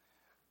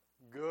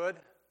Good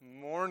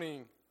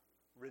morning,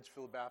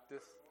 Ridgefield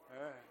Baptist.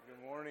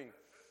 Good morning.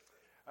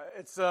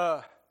 It's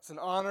an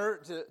honor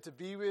to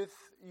be with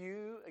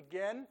you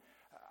again.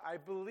 I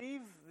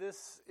believe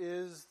this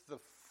is the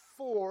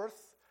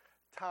fourth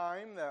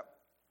time that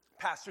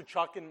Pastor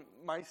Chuck and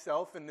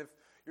myself, and if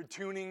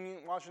you're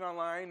watching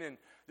online, and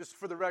just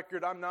for the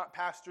record, I'm not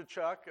Pastor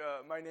Chuck.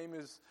 My name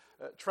is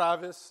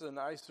Travis, and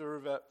I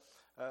serve at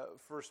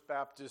First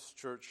Baptist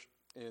Church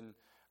in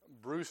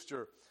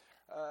Brewster.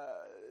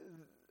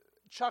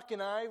 Chuck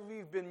and I,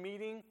 we've been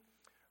meeting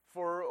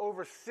for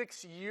over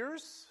 6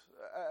 years.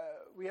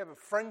 We have a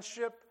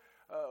friendship.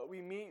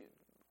 We meet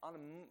on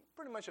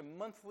pretty much a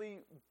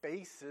monthly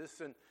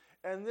basis,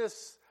 and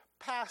this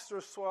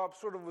pastor swap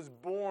sort of was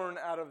born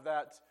out of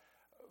that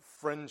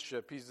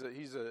friendship. He's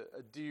a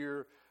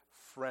dear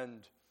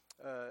friend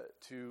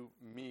to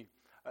me.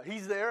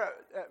 He's there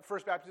at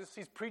First Baptist.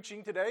 He's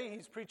preaching today.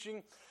 He's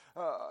preaching.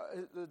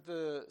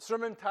 The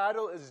sermon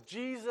title is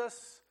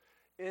Jesus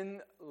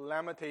in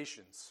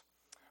Lamentations.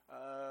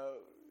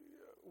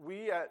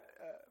 We at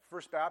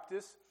First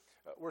Baptist,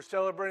 we're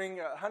celebrating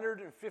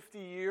 150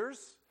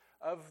 years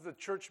of the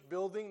church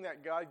building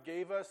that God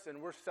gave us,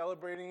 and we're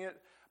celebrating it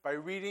by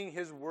reading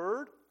His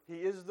Word. He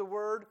is the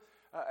Word.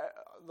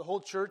 The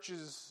whole church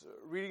is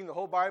reading the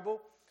whole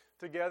Bible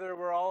together.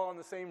 We're all on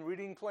the same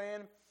reading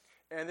plan.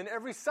 And then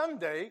every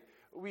Sunday,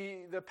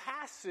 the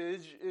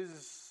passage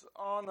is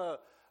on a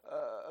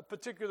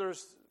particular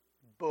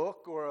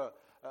book or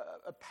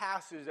a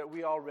passage that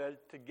we all read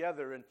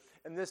together.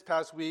 And this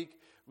past week,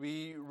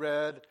 we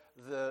read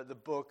the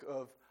book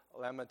of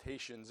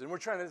Lamentations. And we're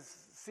trying to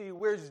see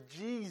where's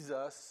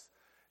Jesus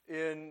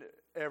in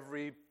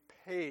every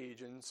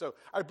page. And so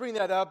I bring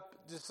that up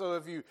just so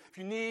if you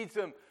need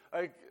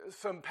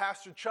some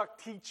Pastor Chuck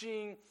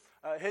teaching,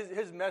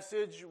 his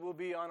message will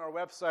be on our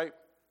website.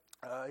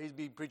 He'll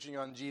be preaching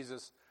on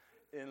Jesus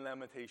in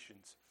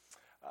Lamentations.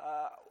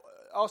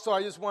 Also,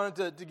 I just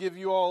wanted to give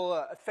you all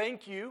a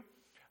thank you.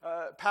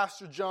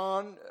 Pastor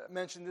John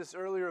mentioned this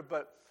earlier,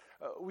 but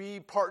we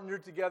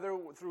partnered together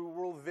through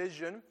World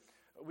Vision.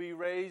 We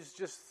raised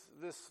just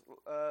this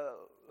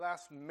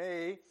last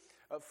May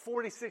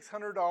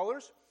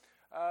 $4,600.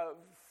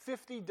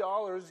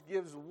 $50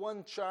 gives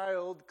one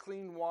child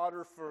clean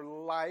water for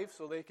life,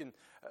 so they can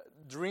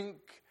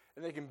drink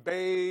and they can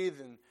bathe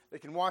and they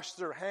can wash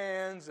their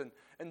hands.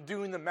 And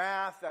doing the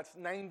math, that's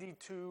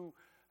 92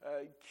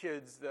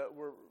 kids that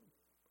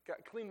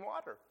got clean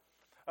water.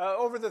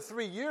 Over the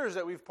 3 years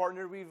that we've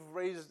partnered, we've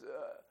raised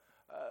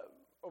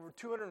over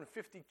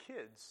 250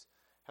 kids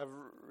have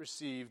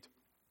received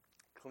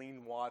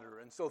clean water.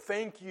 And so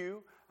thank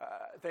you.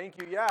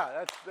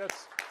 Yeah,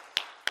 that's.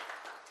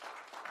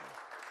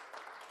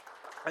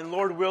 And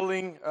Lord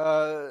willing,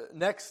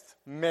 next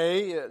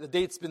May, the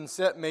date's been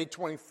set, May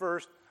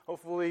 21st.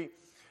 Hopefully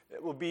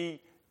it will be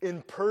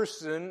in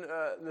person,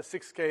 the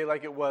 6K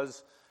like it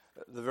was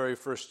the very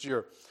first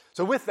year.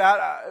 So with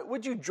that,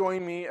 would you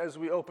join me as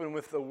we open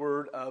with the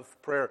word of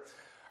prayer?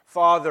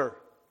 Father,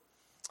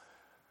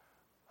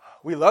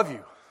 we love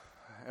you,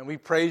 and we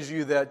praise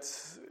you that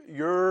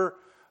your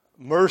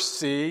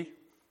mercy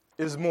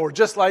is more,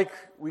 just like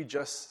we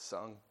just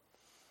sung.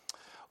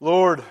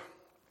 Lord,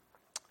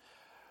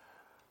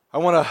 I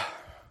want to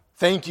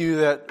thank you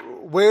that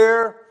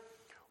where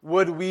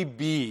would we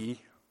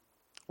be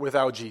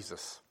without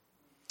Jesus?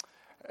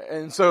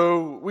 And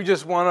so we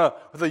just want to,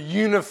 with a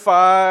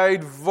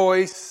unified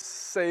voice,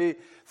 say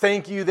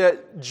thank you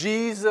that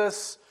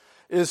Jesus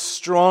is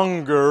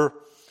stronger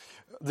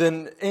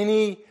than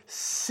any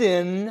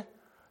sin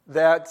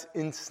that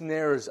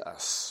ensnares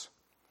us.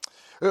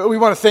 We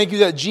want to thank you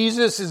that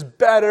Jesus is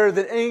better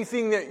than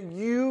anything that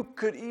you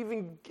could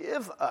even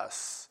give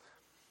us.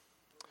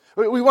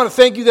 We want to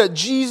thank you that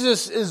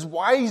Jesus is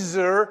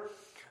wiser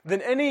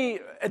than any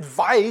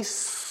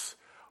advice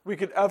we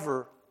could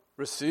ever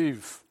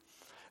receive.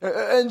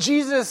 And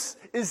Jesus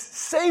is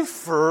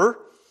safer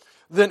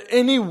than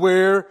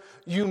anywhere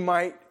you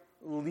might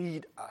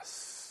lead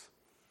us.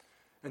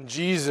 And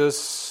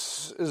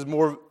Jesus is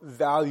more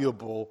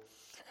valuable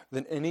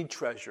than any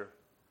treasure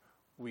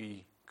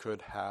we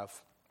could have.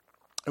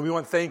 And we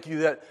want to thank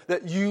you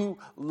that you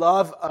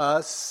love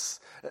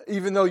us,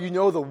 even though you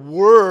know the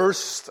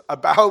worst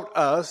about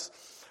us,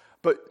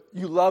 but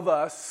you love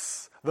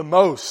us the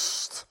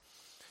most.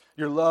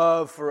 Your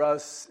love for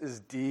us is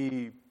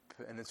deep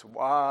and it's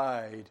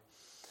wide.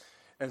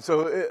 And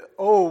so,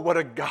 what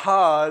a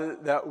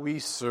God that we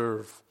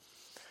serve.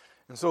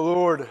 And so,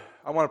 Lord,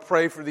 I want to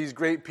pray for these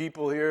great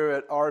people here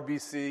at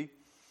RBC.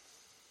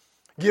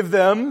 Give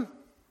them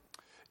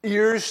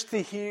ears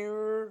to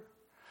hear,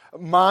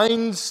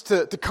 minds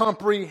to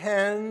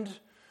comprehend,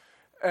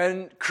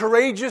 and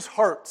courageous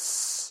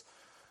hearts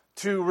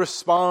to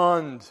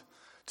respond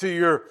to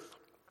your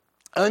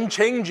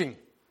unchanging,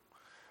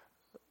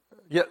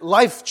 yet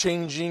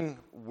life-changing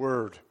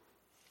word.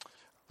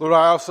 Lord,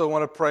 I also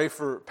want to pray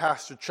for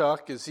Pastor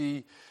Chuck as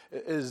he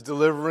is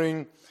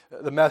delivering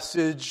the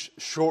message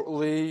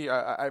shortly.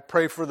 I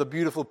pray for the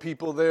beautiful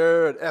people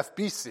there at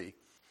FBC,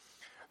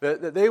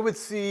 that they would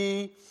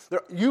see,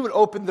 you would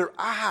open their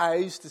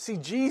eyes to see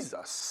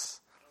Jesus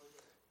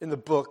in the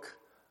book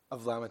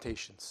of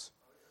Lamentations.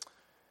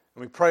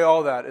 And we pray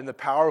all that in the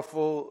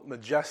powerful,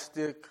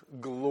 majestic,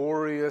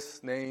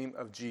 glorious name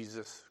of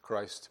Jesus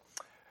Christ.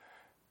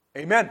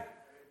 Amen.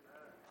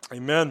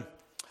 Amen.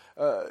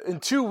 In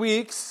 2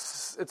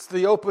 weeks, it's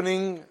the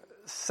opening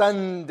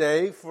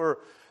Sunday for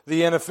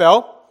the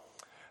NFL.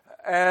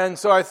 And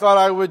so I thought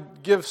I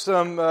would give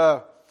some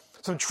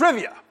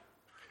trivia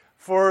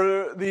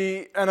for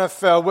the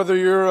NFL. Whether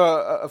you're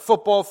a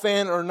football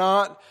fan or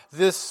not,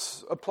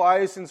 this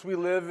applies since we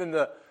live in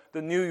the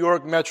New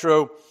York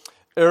metro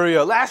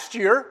area. Last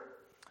year,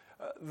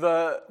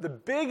 the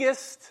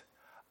biggest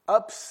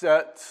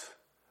upset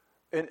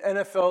in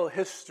NFL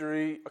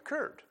history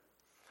occurred.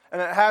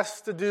 And it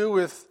has to do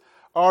with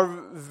our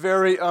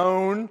very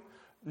own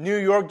New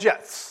York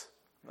Jets.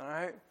 All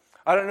right?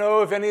 I don't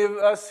know if any of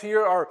us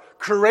here are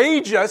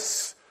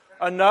courageous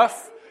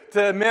enough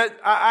to admit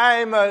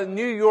I'm a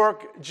New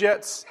York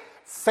Jets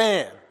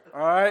fan. All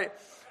right?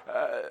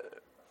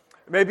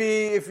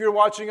 Maybe if you're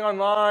watching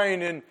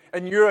online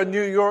and you're a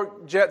New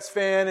York Jets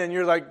fan and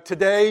you're like,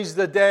 today's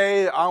the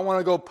day, I want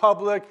to go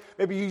public.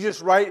 Maybe you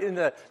just write in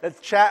the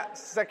chat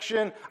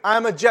section,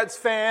 I'm a Jets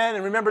fan.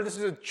 And remember, this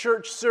is a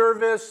church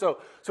service, so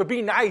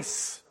be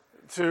nice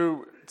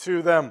to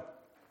them.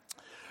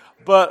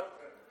 But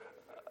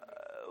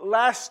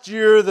last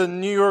year, the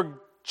New York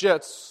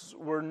Jets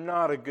were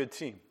not a good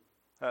team.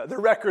 The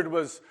record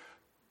was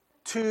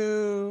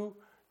 2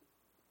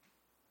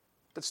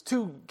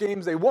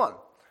 games they won,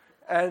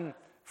 and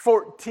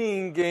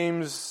 14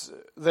 games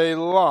they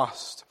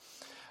lost.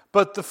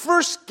 But the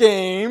first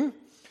game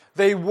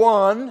they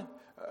won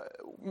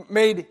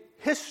made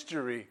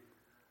history.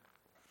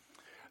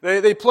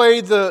 They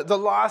played the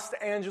Los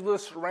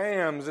Angeles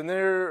Rams, and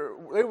they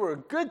were a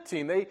good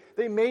team.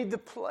 They made the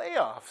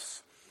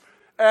playoffs.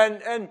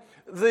 And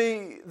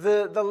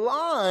the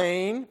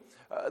line,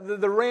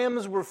 the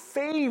Rams were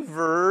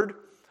favored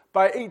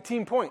by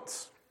 18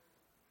 points.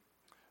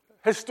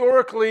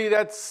 Historically,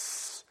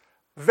 that's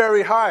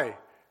very high,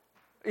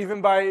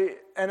 even by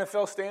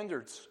NFL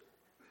standards.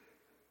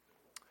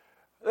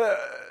 The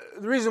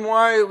reason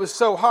why it was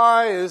so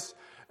high is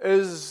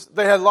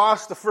they had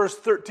lost the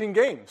first 13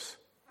 games.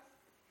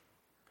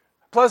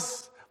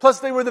 Plus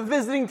they were the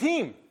visiting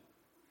team.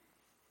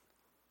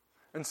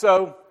 And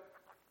so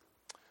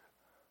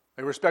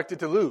they were expected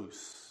to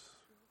lose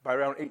by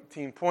around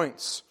 18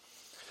 points.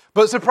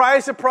 But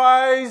surprise,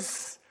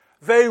 surprise,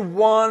 they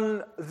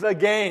won the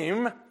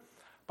game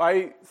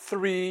by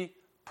 3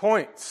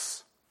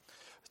 points.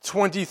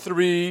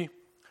 23-20.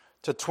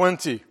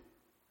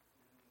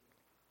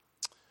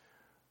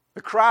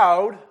 The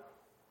crowd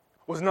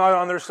was not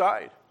on their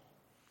side,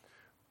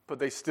 but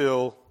they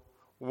still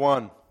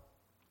won.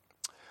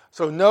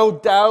 So no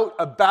doubt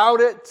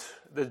about it,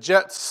 the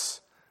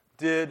Jets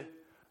did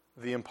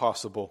the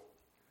impossible.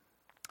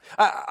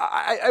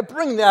 I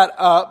bring that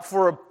up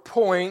for a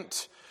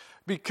point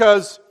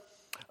because,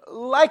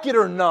 like it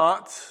or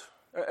not,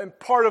 and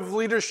part of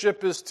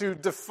leadership is to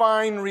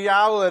define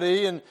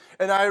reality, and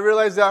I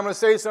realize that I'm going to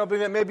say something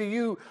that maybe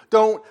you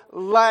don't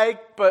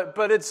like,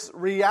 but it's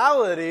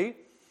reality,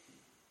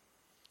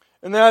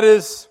 and that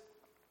is,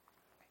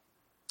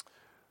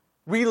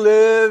 we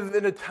live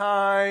in a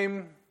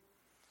time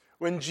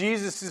when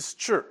Jesus'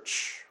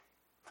 church,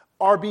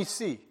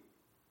 RBC,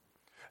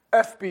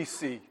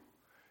 FBC,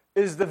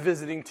 is the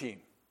visiting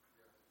team.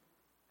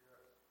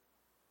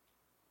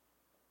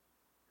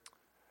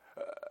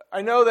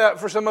 I know that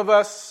for some of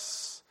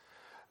us,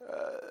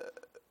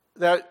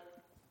 that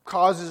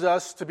causes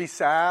us to be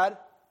sad.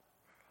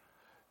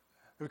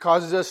 It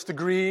causes us to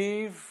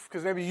grieve,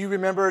 because maybe you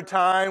remember a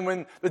time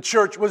when the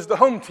church was the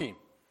home team.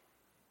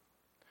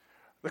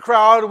 The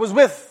crowd was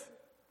with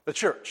the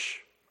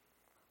church.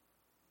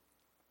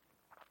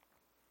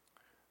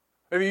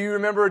 Maybe you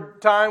remember a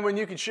time when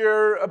you could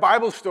share a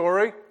Bible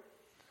story,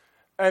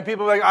 and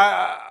people are like,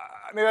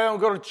 maybe I don't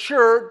go to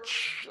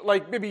church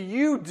like maybe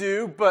you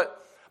do,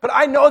 but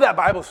I know that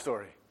Bible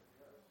story.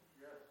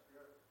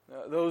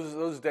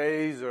 Those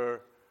days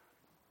are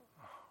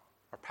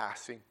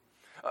passing.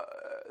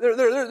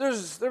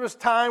 There was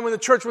time when the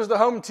church was the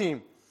home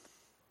team,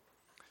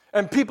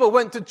 and people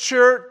went to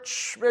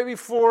church maybe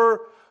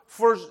for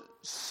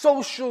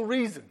social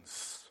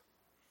reasons.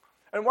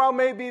 And while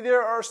maybe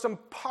there are some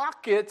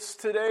pockets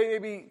today,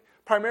 maybe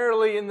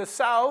primarily in the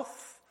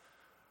South,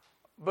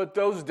 but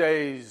those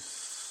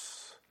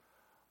days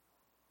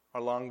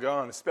are long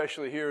gone,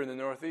 especially here in the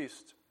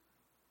Northeast.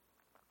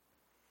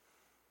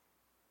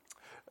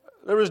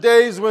 There was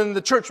days when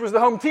the church was the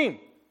home team,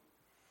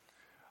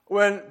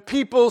 when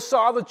people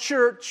saw the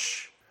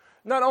church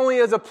not only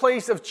as a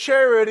place of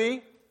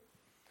charity,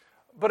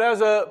 but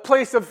as a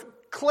place of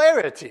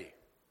clarity.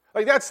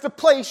 Like that's the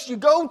place you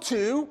go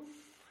to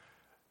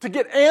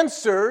get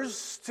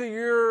answers to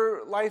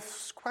your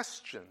life's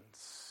questions.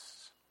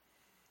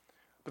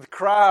 But the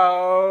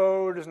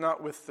crowd is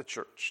not with the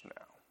church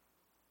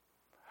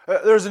now.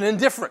 There's an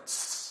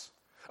indifference,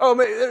 Oh,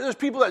 there's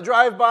people that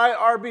drive by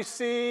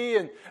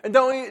RBC and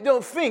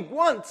don't think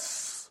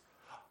once.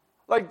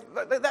 Like,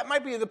 that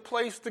might be the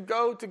place to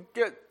go to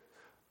get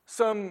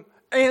some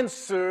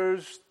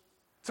answers,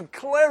 some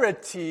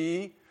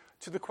clarity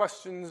to the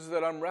questions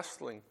that I'm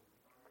wrestling.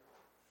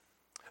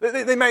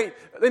 They might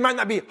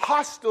not be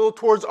hostile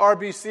towards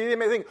RBC. They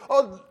may think,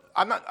 oh,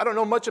 I don't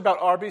know much about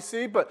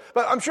RBC, but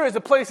I'm sure it's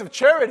a place of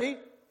charity.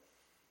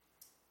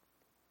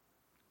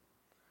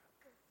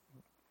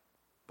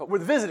 But we're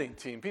the visiting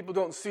team. People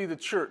don't see the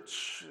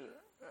church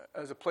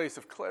as a place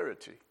of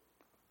clarity.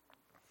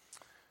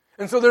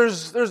 And so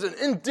there's an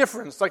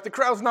indifference, like the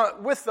crowd's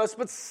not with us,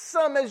 but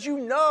some, as you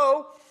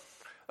know,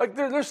 like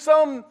there's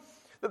some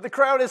that the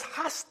crowd is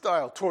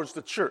hostile towards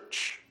the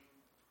church.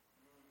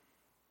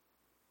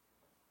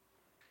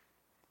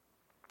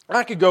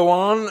 I could go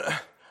on,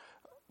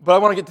 but I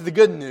want to get to the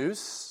good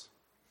news.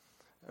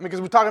 Because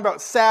we're talking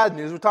about sad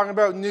news. We're talking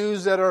about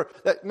news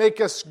that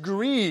make us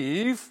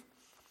grieve.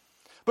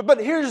 But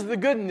here's the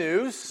good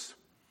news.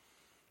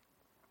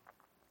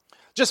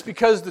 Just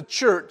because the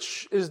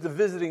church is the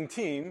visiting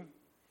team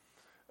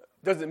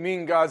doesn't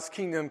mean God's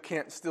kingdom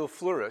can't still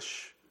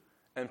flourish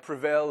and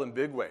prevail in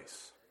big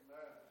ways.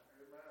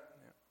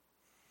 Amen.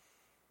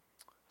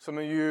 Some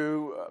of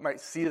you might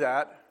see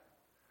that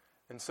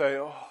and say,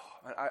 oh,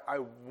 I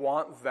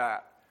want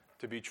that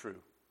to be true.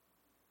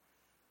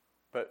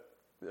 But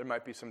there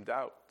might be some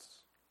doubts.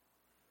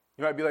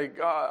 You might be like,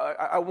 oh,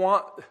 I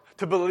want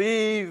to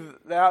believe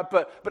that,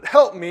 but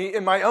help me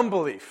in my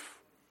unbelief.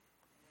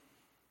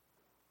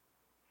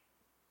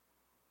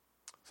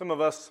 Some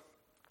of us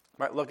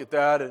might look at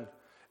that and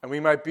we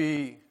might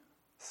be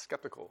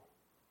skeptical.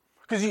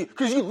 Because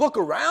you look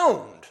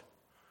around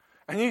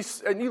and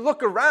you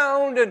look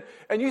around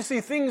and you see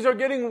things are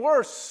getting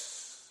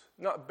worse,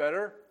 not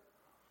better.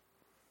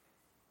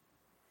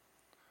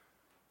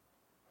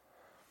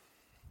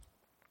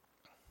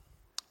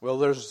 Well,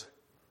 there's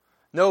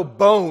no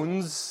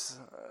bones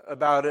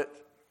about it.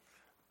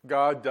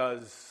 God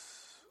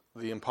does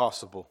the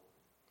impossible.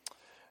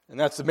 And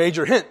that's a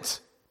major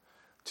hint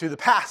to the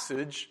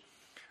passage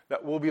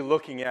that we'll be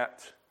looking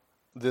at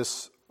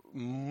this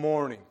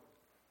morning.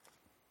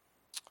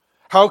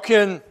 How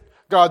can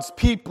God's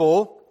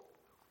people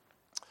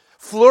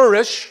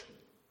flourish?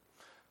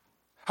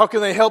 How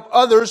can they help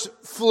others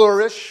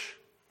flourish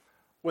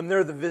when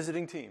they're the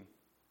visiting team?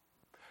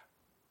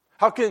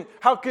 How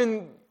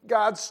can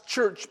God's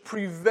church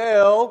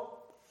prevail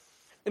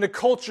in a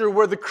culture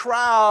where the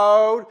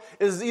crowd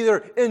is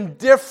either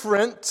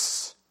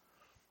indifferent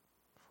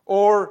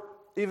or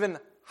even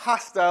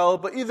hostile,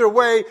 but either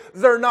way,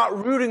 they're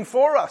not rooting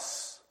for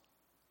us?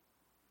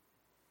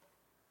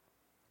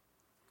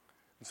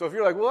 So if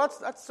you're like, well,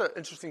 that's an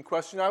interesting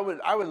question. I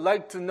would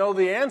like to know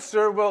the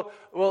answer.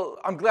 Well,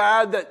 I'm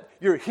glad that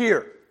you're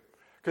here,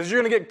 because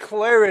you're going to get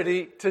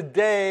clarity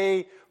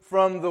today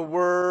from the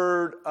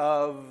word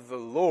of the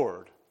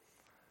Lord.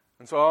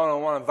 And so I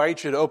want to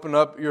invite you to open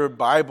up your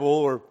Bible,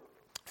 or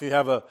if you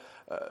have an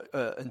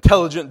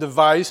intelligent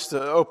device,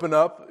 to open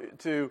up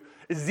to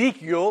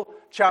Ezekiel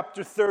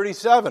chapter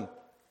 37.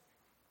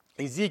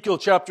 Ezekiel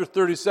chapter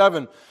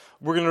 37.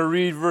 We're going to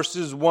read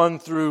verses 1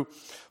 through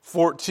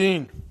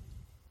 14.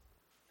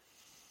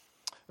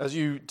 As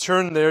you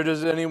turn there,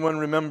 does anyone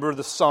remember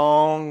the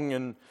song?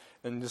 And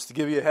just to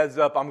give you a heads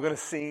up, I'm going to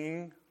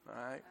sing.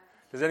 All right.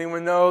 Does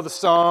anyone know the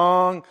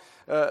song?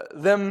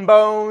 Them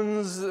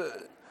bones,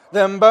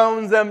 them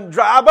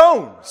dry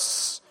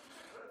bones.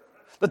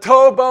 The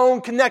toe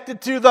bone connected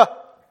to the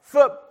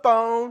foot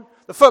bone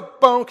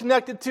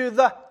connected to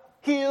the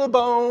heel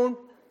bone.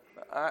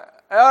 All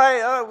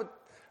right,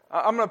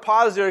 I'm going to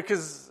pause there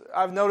because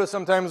I've noticed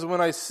sometimes when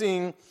I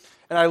sing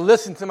and I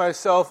listen to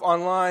myself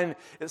online,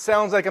 it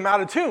sounds like I'm out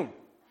of tune.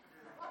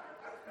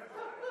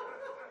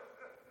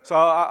 So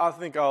I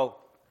think I'll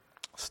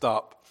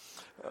stop.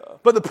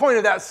 But the point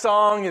of that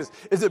song is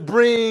it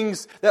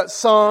brings that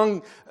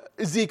song,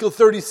 Ezekiel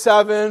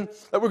 37,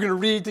 that we're going to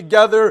read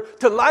together,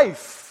 to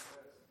life.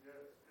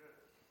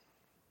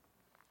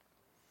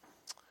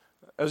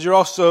 As you're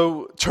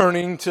also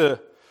turning to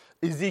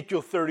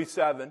Ezekiel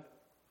 37,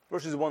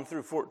 verses 1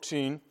 through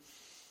 14,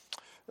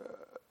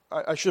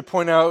 I should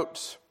point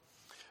out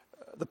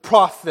the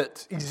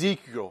prophet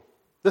Ezekiel.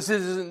 This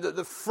isn't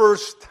the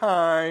first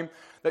time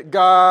that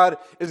God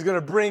is going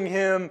to bring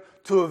him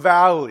to a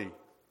valley.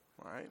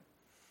 Right?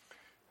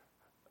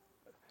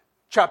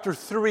 Chapter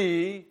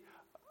 3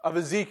 of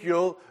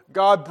Ezekiel,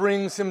 God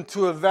brings him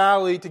to a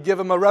valley to give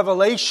him a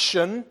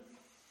revelation.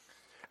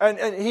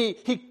 And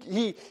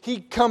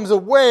he comes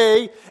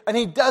away and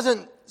he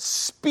doesn't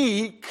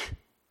speak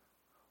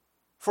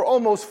for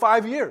almost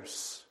 5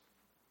 years.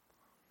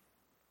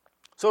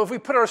 So if we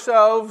put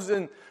ourselves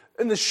in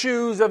the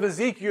shoes of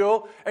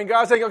Ezekiel, and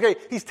God's saying, okay,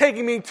 he's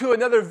taking me to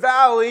another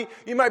valley,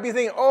 you might be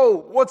thinking, oh,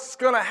 what's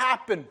going to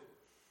happen?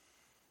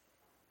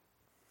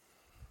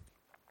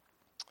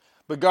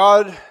 But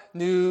God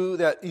knew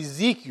that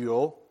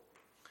Ezekiel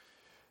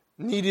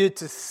needed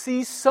to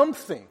see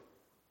something,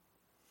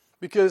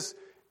 because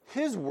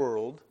his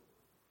world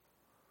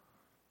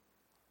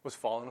was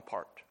falling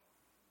apart.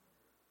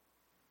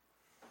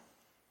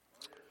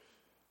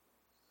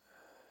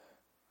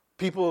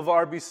 people of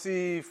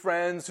RBC,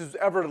 friends, who's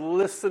ever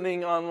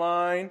listening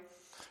online,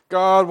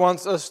 God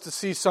wants us to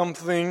see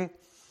something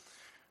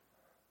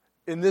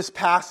in this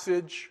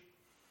passage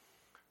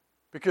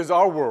because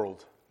our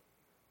world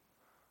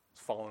is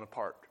falling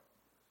apart.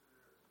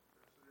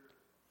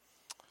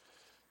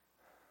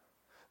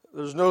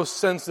 There's no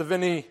sense of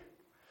any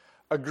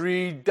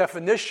agreed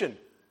definition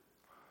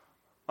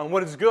on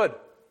what is good,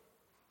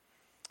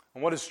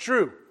 on what is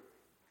true,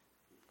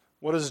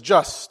 what is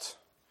just.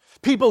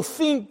 People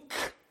think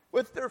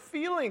with their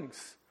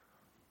feelings.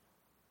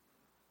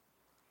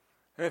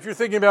 And if you're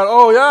thinking about,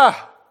 oh yeah,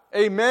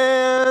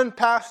 amen,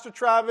 Pastor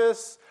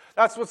Travis,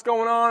 that's what's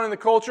going on in the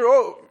culture.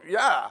 Oh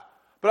yeah,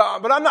 but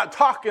I'm not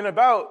talking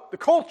about the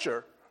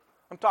culture.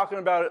 I'm talking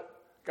about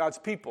God's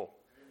people.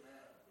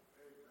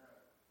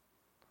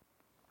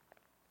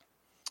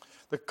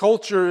 The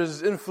culture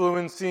is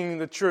influencing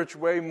the church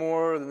way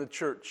more than the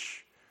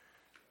church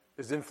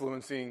is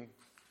influencing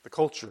the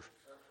culture.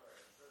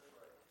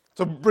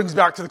 So it brings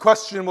back to the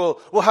question,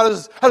 well, how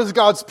does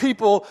God's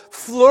people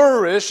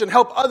flourish and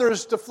help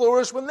others to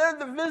flourish when they're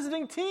the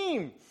visiting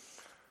team?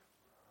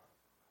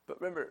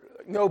 But remember,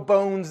 no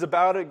bones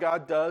about it,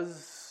 God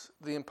does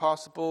the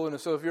impossible. And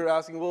so if you're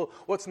asking, well,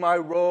 what's my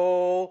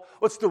role?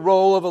 What's the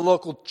role of a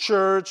local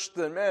church?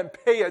 Then, man,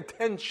 pay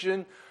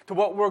attention to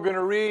what we're going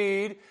to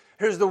read.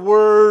 Here's the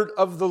word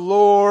of the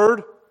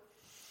Lord.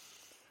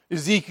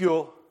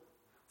 Ezekiel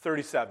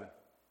 37,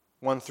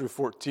 1 through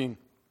 14.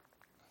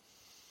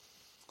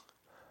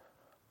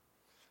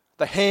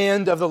 The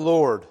hand of the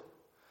Lord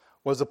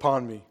was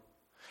upon me,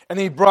 and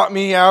he brought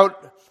me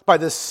out by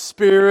the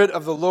Spirit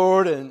of the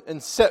Lord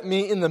and set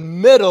me in the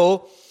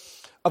middle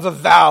of a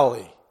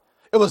valley.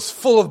 It was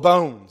full of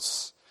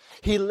bones.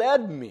 He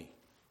led me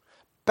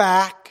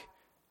back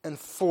and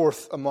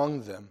forth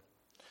among them.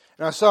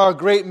 And I saw a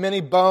great many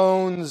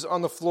bones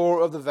on the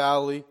floor of the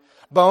valley,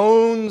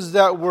 bones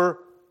that were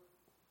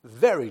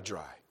very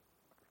dry.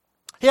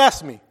 He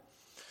asked me,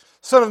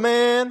 Son of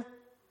man,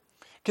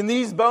 can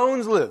these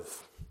bones live?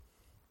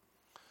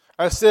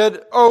 I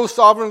said, O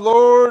sovereign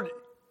Lord,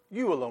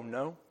 you alone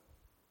know.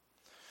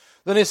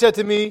 Then he said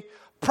to me,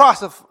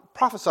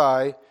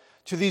 prophesy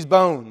to these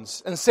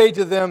bones and say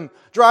to them,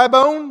 dry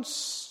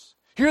bones,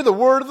 hear the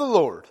word of the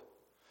Lord.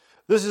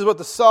 This is what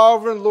the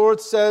sovereign Lord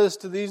says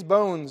to these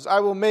bones. I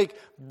will make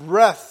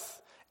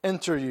breath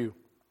enter you,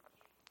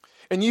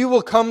 and you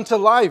will come to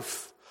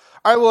life.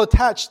 I will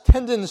attach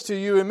tendons to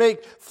you and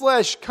make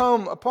flesh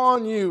come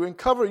upon you and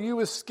cover you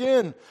with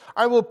skin.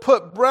 I will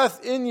put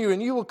breath in you,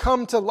 and you will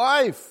come to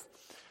life.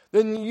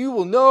 Then you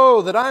will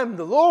know that I am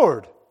the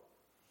Lord.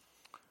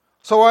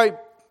 So I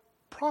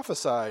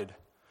prophesied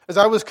as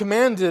I was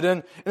commanded,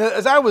 and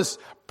as I was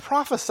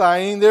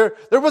prophesying, there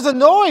was a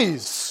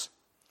noise.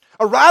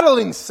 A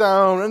rattling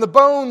sound, and the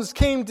bones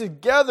came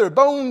together,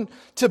 bone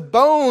to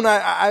bone.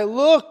 I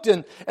looked,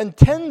 and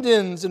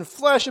tendons and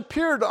flesh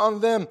appeared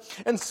on them,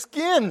 and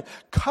skin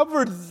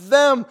covered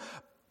them,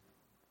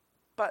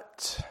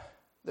 but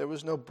there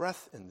was no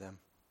breath in them.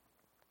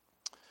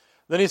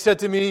 Then he said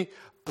to me,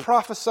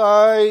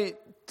 prophesy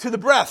to the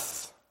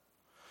breath.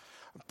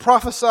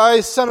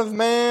 Prophesy, Son of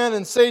Man,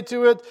 and say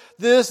to it,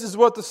 this is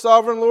what the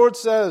sovereign Lord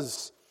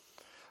says.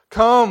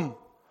 Come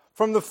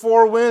from the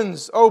four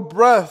winds, O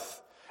breath,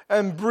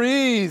 and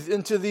breathe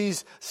into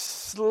these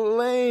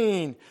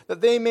slain,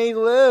 that they may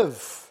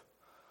live.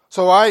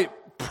 So I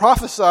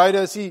prophesied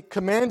as he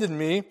commanded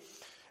me,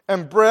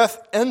 and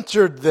breath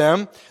entered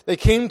them. They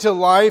came to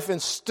life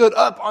and stood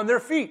up on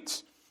their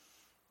feet.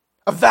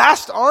 A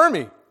vast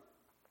army.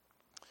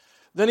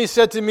 Then he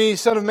said to me,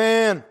 Son of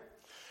man,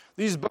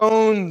 these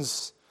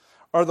bones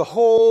are the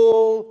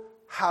whole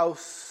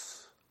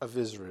house of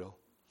Israel.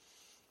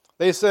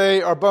 They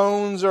say, our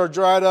bones are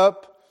dried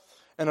up,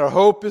 and our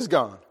hope is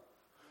gone.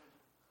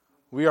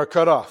 We are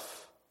cut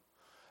off.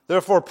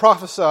 Therefore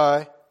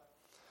prophesy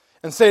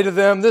and say to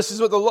them, this is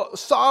what the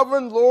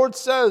sovereign Lord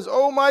says,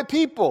 O my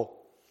people,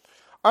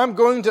 I'm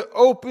going to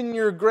open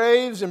your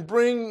graves and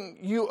bring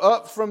you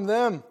up from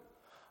them.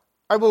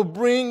 I will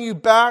bring you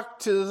back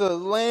to the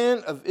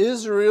land of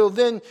Israel.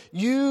 Then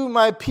you,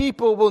 my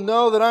people, will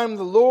know that I'm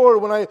the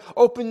Lord when I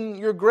open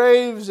your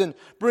graves and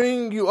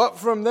bring you up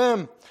from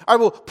them. I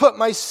will put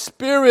my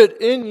spirit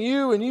in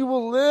you, and you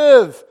will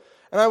live.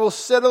 And I will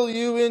settle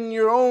you in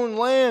your own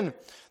land.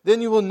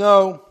 Then you will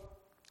know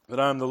that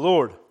I am the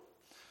Lord.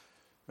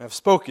 I have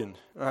spoken,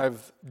 and I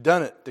have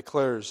done it,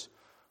 declares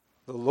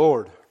the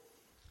Lord.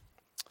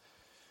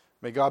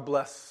 May God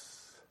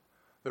bless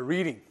the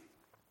reading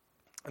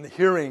and the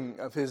hearing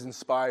of His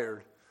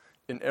inspired,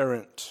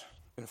 inerrant,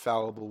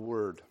 infallible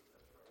word.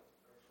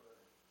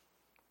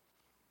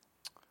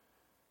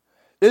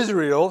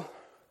 Israel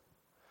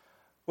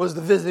was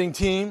the visiting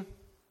team.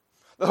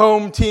 The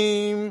home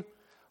team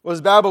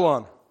was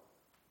Babylon.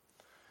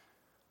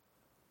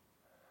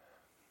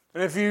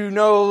 And if you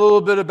know a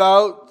little bit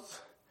about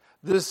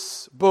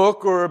this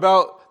book or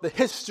about the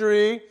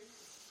history,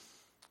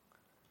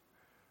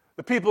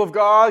 the people of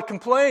God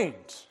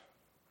complained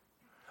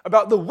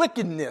about the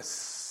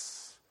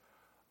wickedness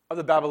of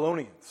the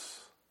Babylonians.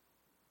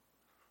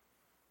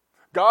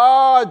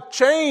 God,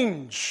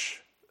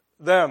 change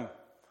them.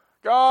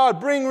 God,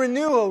 bring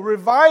renewal,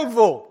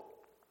 revival.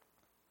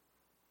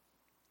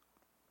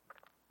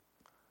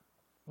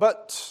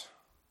 But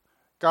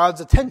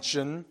God's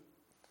attention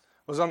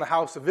was on the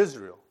house of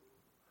Israel,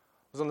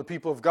 was on the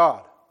people of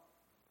God.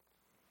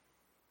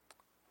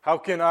 How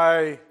can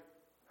I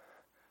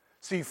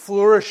see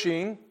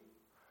flourishing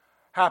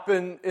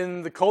happen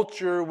in the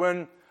culture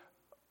when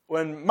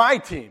my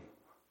team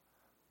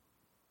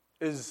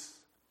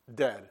is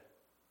dead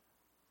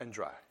and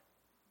dry?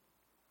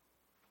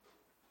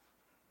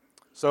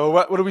 So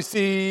what do we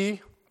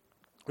see?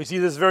 We see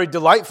this very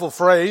delightful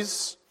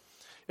phrase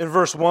in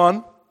verse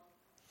 1.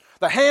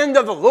 The hand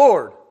of the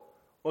Lord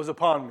was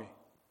upon me.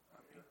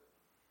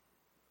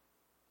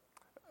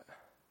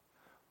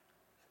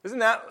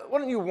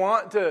 Wouldn't you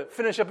want to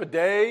finish up a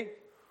day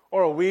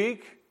or a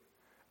week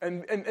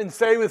and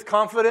say with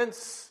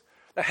confidence,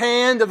 the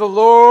hand of the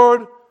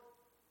Lord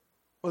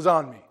was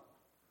on me?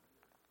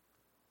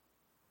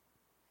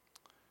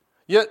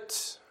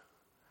 Yet,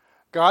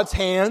 God's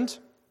hand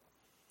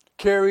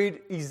carried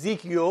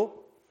Ezekiel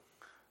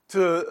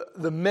to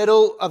the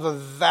middle of a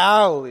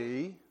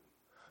valley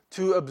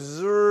to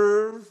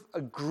observe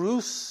a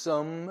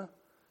gruesome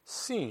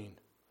scene.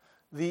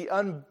 The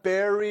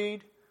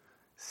unburied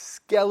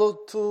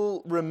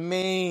skeletal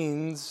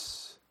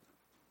remains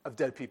of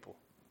dead people.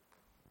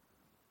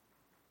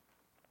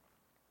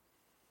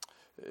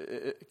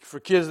 For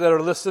kids that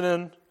are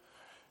listening,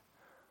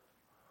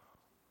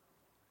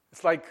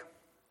 it's like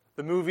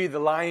the movie The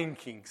Lion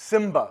King,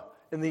 Simba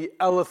in the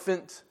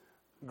elephant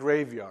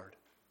graveyard.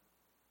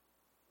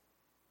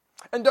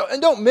 And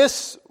don't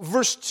miss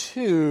verse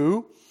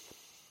 2,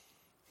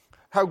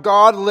 how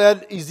God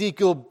led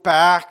Ezekiel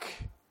back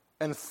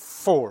and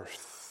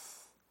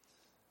forth.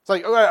 It's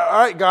like, all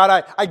right,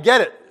 God, I get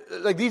it.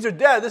 Like, these are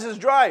dead. This is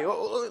dry.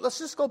 Let's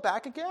just go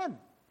back again.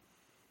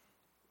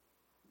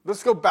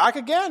 Let's go back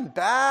again.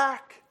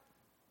 Back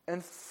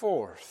and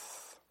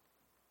forth.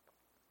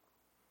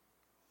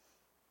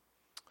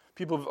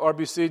 People of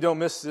RBC, don't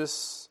miss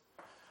this.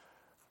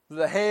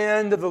 The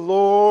hand of the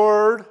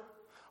Lord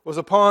was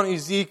upon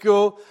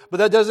Ezekiel, but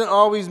that doesn't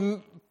always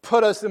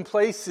put us in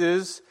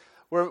places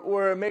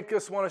where it makes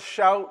us want to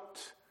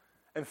shout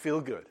and feel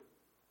good.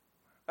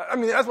 I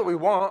mean, that's what we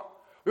want.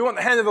 We want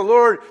the hand of the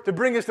Lord to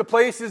bring us to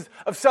places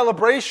of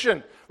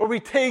celebration where we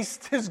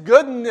taste His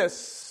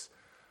goodness.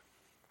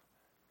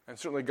 And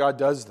certainly God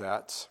does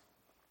that.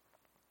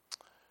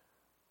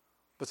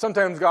 But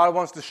sometimes God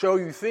wants to show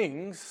you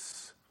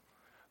things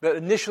that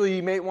initially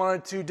you may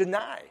want to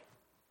deny.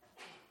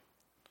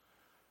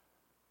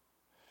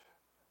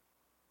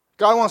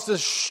 God wants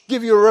to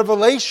give you a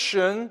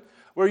revelation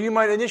where you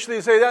might initially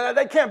say,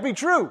 that can't be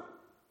true.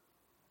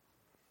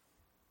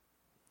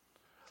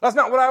 That's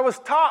not what I was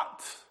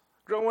taught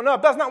growing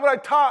up. That's not what I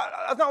taught.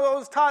 That's not what I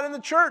was taught in the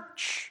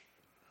church.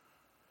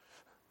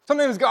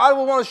 Sometimes God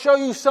will want to show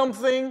you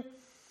something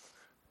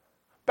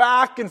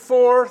back and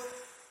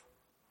forth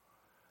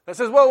that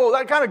says, well,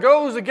 that kind of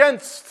goes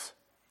against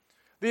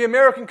the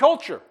American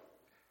culture.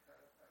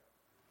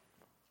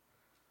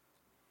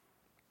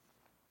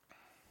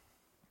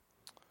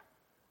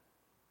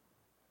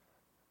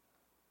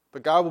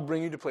 But God will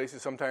bring you to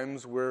places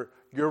sometimes where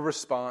your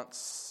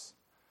response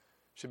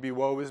should be,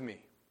 woe is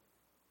me.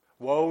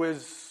 Woe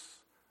is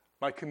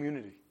my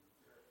community.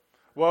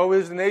 Woe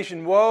is the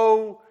nation.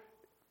 Woe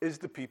is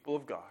the people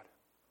of God.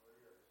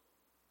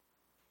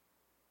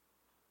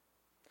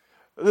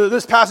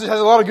 This passage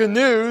has a lot of good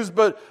news,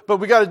 but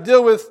we got to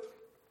deal with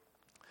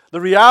the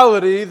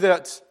reality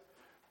that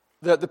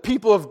the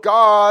people of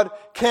God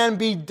can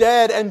be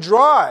dead and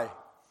dry.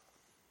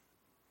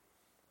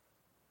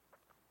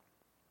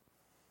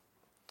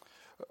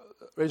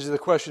 Raises the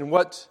question,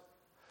 what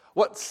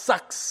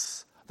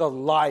sucks the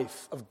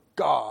life of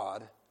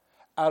God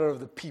out of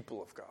the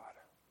people of God?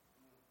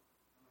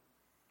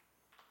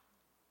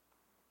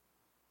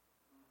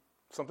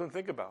 Something to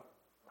think about.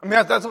 I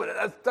mean,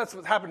 that's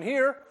what happened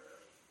here.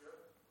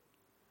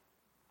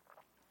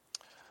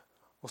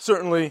 Well,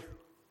 certainly,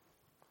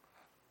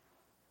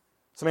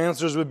 some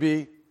answers would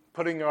be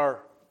putting our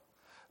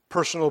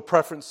personal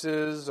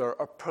preferences or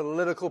our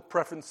political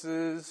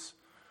preferences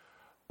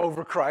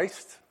over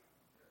Christ.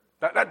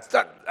 That's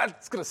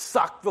going to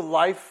suck the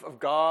life of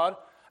God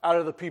out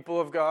of the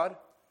people of God.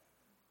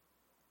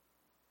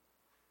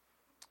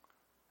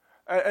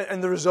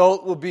 And the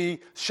result will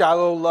be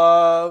shallow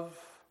love,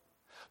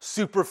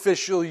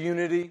 superficial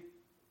unity.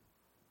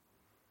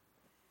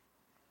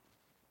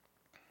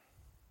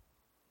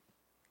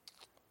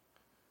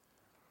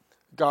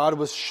 God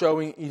was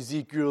showing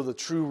Ezekiel the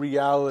true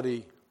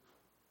reality.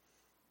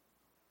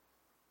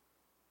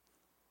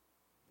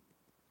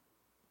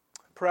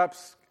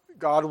 Perhaps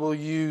God will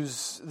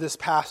use this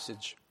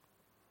passage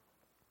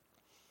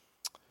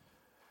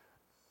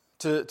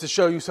to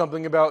show you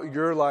something about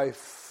your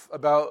life,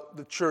 about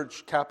the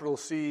church, capital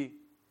C,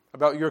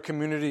 about your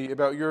community,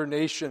 about your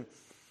nation.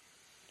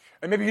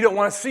 And maybe you don't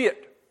want to see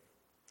it,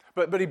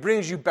 but He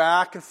brings you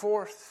back and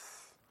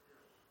forth.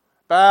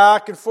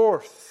 Back and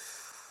forth.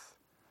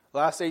 The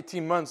last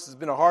 18 months has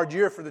been a hard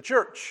year for the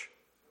church.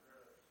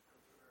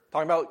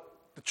 Talking about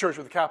the church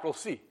with a capital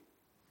C.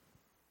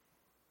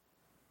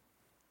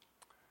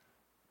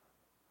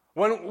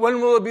 When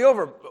will it be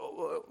over?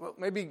 Well,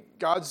 maybe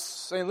God's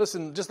saying,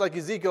 listen, just like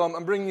Ezekiel,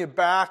 I'm bringing you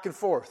back and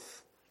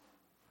forth.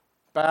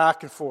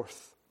 Back and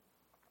forth.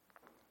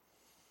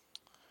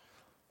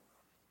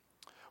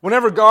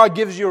 Whenever God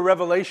gives you a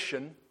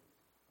revelation,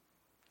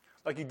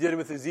 like he did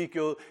with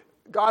Ezekiel,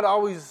 God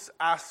always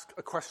asks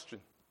a question.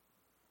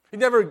 He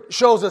never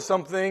shows us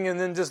something and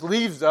then just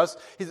leaves us.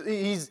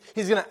 He's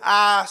going to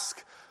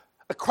ask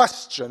a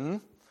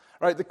question.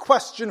 Right? The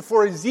question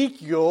for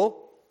Ezekiel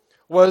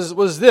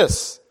was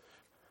this.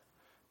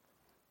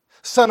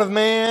 Son of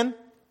man,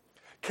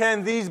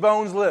 can these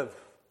bones live?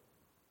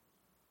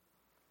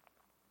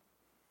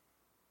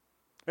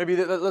 Maybe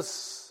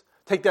let's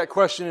take that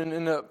question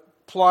and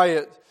apply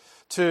it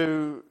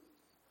to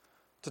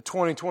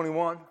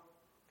 2021.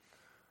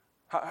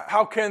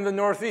 How can the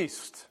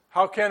Northeast,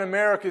 how can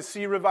America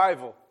see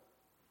revival?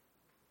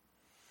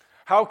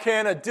 How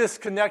can a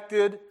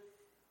disconnected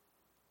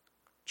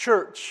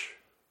church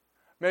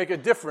make a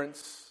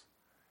difference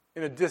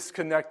in a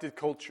disconnected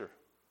culture?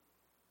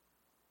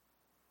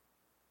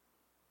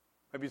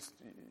 Maybe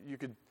you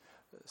could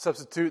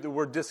substitute the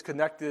word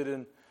disconnected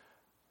and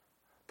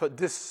put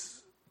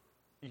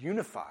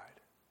disunified.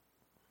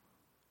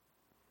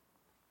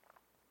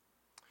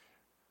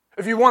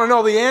 If you want to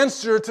know the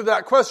answer to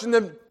that question,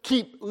 then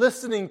keep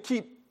listening,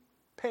 keep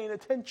paying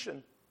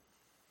attention.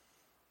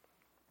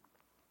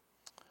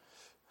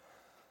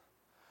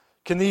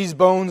 Can these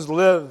bones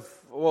live?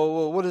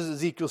 Well, what does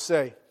Ezekiel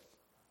say?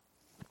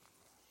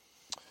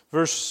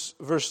 Verse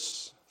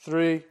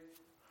 3.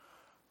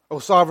 O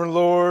sovereign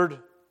Lord,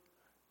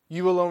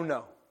 you alone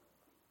know.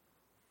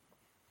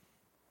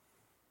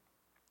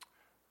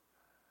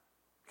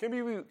 Can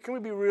we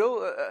be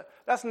real?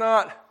 That's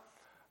not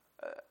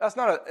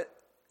an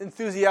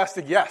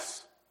enthusiastic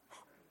yes.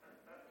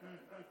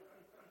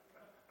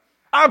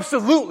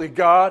 Absolutely,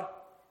 God.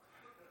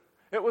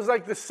 It was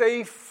like the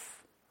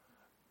safe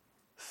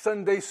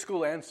Sunday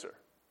school answer.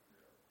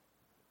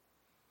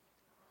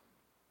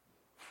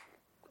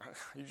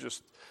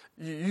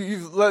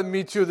 You've led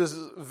me to this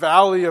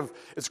valley of,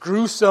 it's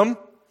gruesome,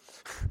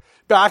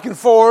 back and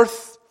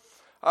forth.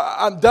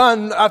 I'm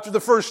done after the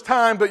first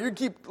time, but you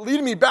keep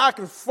leading me back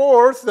and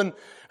forth, and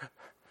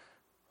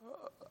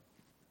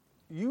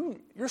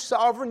you're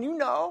sovereign, you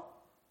know.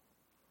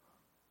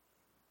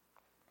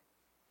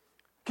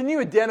 Can you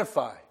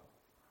identify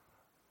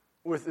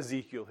with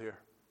Ezekiel here?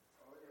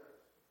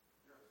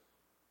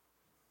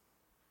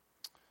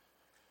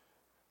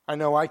 I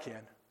know I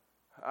can.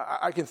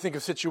 I can think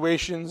of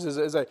situations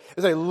as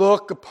I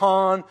look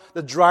upon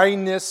the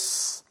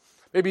dryness,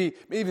 maybe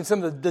even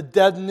some of the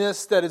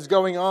deadness that is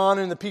going on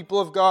in the people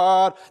of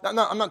God. I'm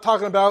not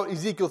talking about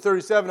Ezekiel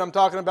 37. I'm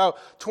talking about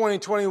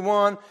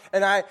 2021.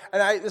 And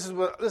this is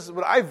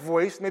what I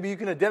voiced. Maybe you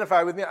can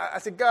identify with me. I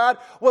said, God,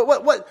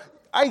 what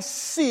I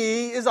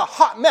see is a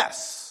hot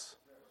mess.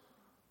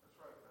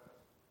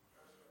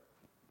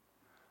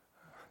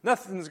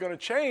 Nothing's going to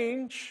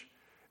change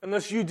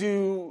unless you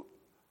do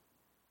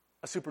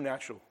a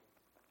supernatural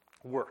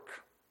work.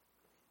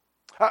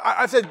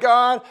 I said,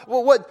 God,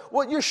 well,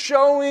 what you're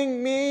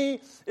showing me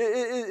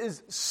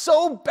is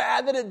so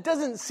bad that it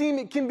doesn't seem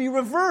it can be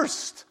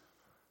reversed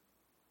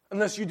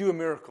unless you do a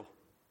miracle.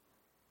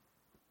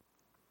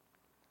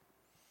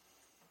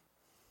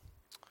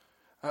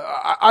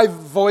 I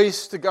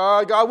voiced to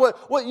God,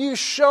 what you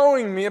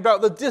showing me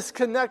about the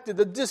disconnected,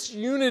 the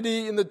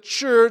disunity in the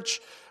church,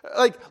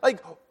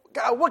 like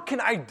God, what can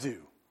I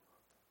do?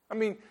 I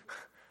mean,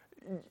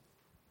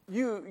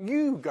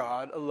 you,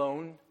 God,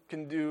 alone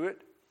can do it.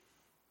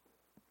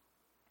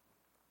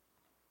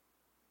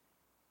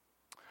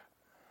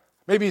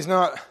 Maybe it's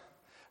not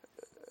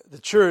the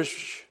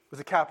church with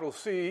a capital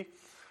C.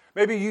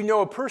 Maybe you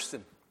know a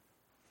person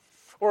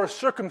or a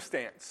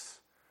circumstance,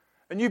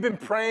 and you've been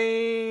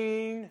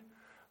praying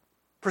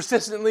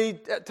persistently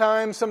at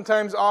times,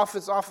 sometimes off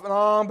and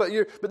on, but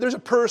there's a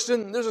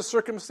person, there's a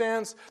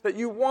circumstance that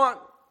you want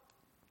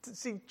to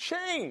see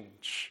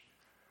change,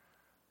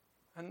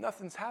 and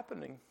nothing's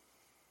happening.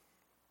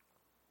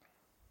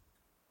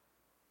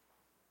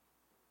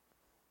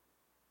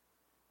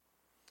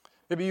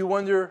 Maybe you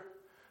wonder,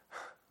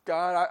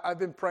 God, I've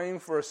been praying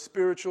for a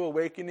spiritual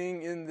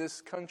awakening in this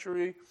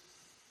country.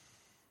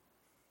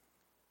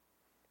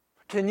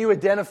 Can you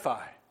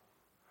identify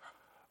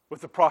with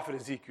the prophet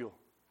Ezekiel?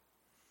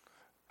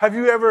 Have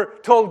you ever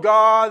told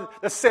God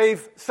the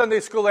safe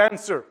Sunday school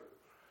answer?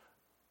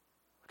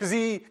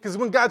 Because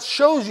when God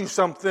shows you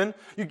something,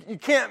 you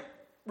can't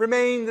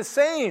remain the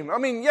same. I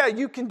mean, yeah,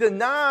 you can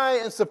deny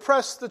and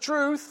suppress the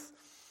truth.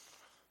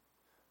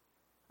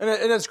 And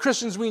as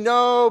Christians, we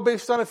know,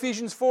 based on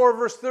Ephesians 4,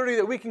 verse 30,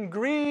 that we can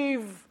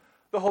grieve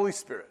the Holy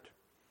Spirit.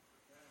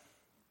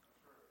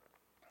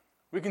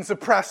 We can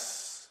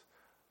suppress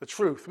the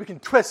truth. We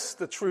can twist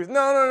the truth.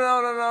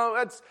 No.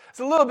 It's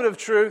a little bit of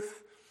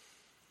truth.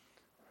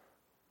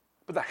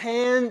 But the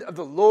hand of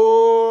the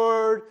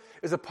Lord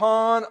is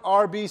upon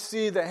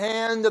RBC. The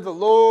hand of the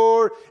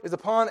Lord is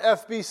upon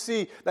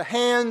FBC. The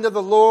hand of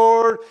the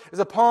Lord is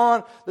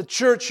upon the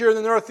church here in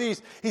the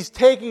Northeast. He's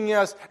taking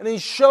us and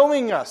He's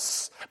showing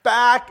us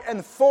back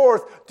and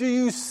forth. Do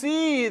you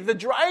see the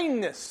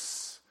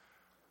dryness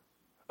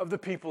of the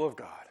people of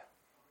God?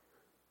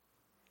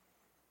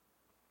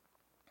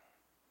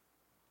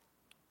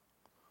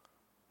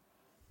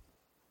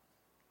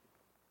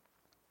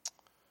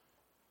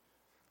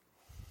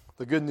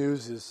 The good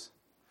news is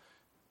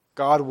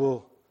God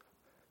will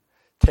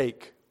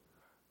take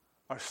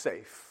our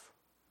safe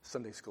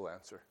Sunday school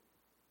answer.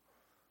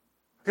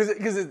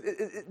 Because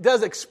it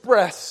does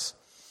express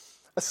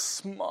a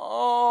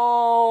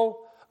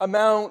small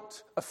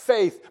amount of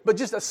faith, but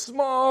just a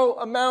small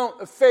amount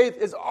of faith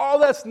is all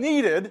that's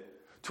needed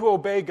to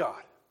obey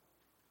God.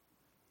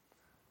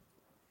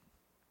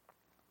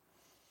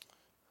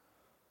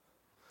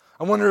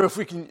 I wonder if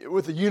we can,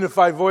 with a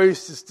unified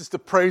voice, just to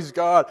praise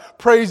God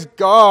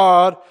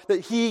that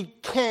He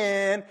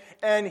can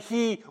and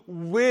He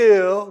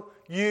will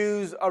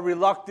use a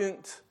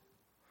reluctant,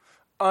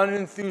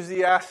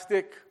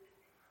 unenthusiastic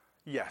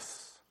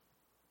yes.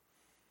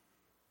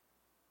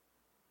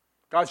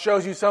 God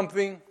shows you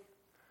something.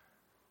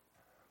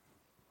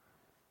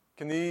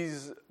 Can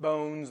these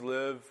bones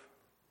live?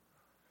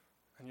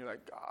 And you're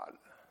like, God,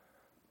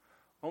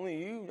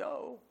 only you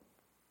know.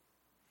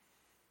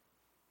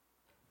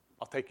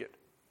 I'll take it.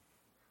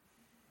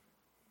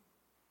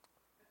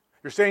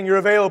 You're saying you're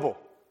available.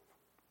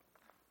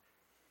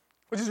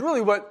 Which is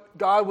really what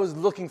God was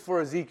looking for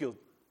Ezekiel.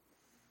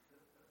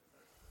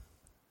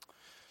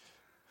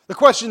 The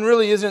question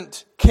really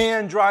isn't,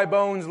 can dry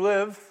bones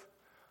live?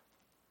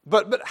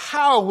 But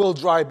how will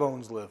dry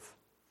bones live?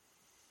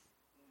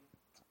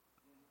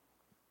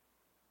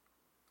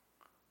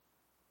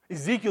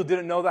 Ezekiel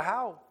didn't know the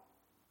how.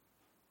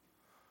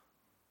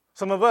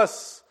 Some of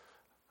us,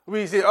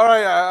 we say, all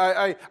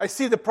right, I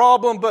see the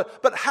problem,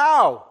 but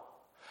how?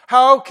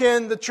 How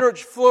can the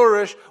church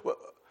flourish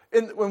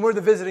when we're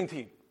the visiting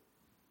team?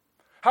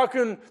 How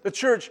can the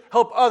church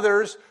help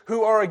others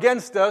who are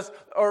against us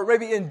or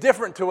maybe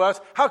indifferent to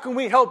us? How can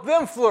we help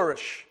them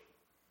flourish?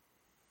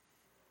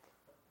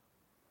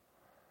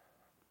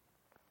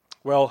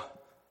 Well,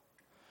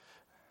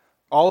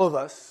 all of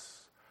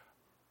us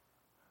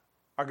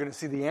are going to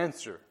see the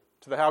answer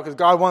to the how because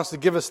God wants to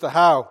give us the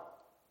how.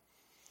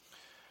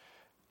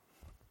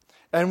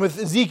 And with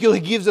Ezekiel, he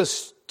gives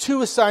us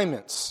 2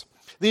 assignments.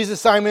 These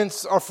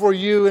assignments are for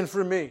you and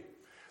for me.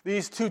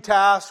 These 2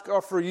 tasks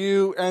are for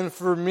you and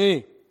for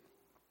me.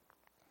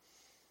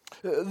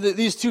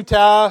 These 2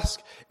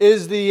 tasks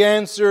is the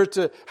answer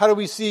to how do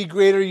we see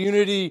greater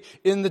unity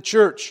in the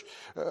church.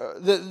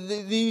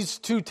 These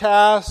 2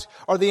 tasks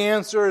are the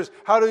answers.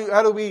 How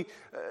do we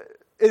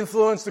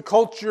influence the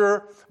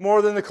culture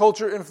more than the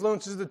culture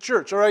influences the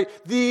church? All right,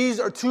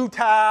 these are 2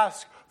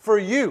 tasks for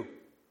you.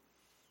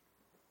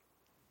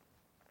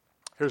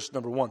 Here's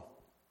number 1.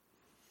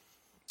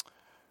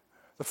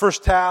 The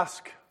first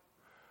task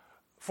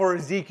for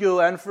Ezekiel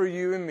and for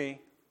you and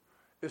me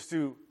is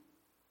to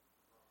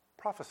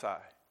prophesy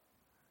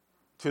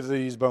to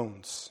these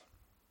bones.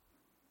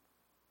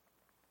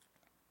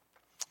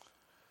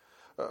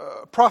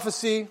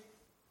 Prophecy,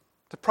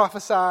 to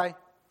prophesy,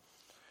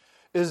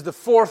 is the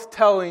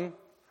foretelling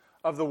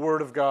of the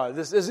Word of God.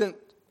 This isn't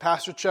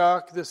Pastor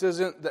Chuck, this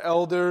isn't the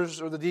elders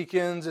or the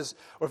deacons,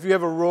 or if you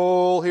have a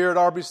role here at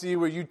RBC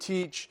where you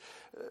teach.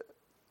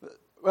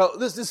 Well,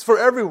 this is for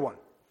everyone.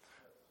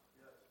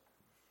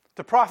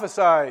 To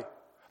prophesy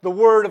the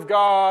Word of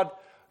God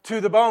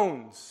to the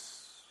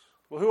bones.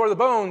 Well, who are the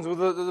bones? Well,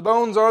 the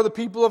bones are the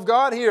people of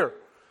God here.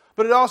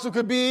 But it also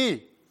could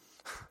be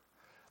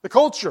the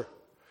culture.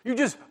 You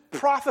just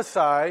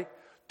prophesy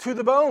to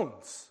the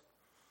bones.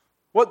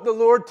 What the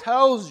Lord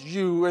tells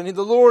you. And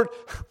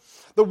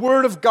the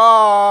Word of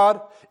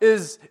God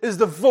is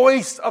the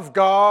voice of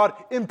God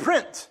in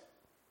print.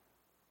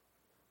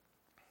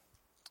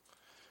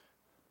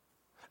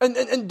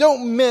 And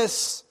don't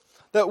miss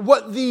that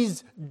what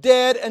these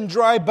dead and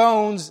dry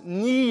bones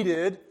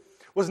needed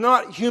was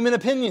not human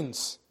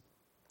opinions.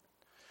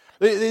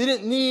 They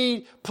didn't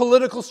need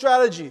political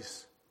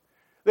strategies.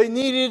 They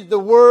needed the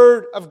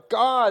Word of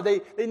God.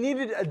 They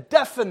needed a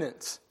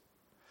definite,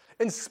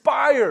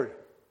 inspired,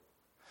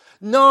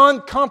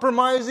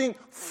 non-compromising,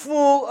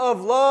 full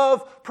of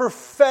love,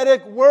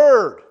 prophetic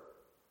Word.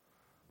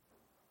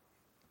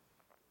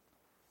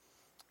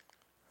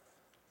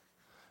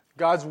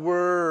 God's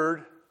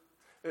Word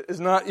is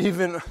not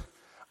even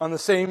on the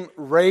same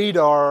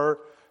radar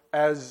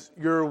as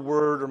your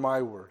word or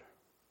my word.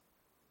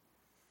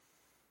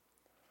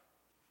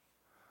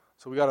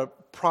 So we got to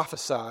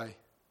prophesy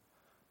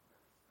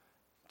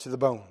to the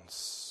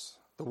bones,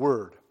 the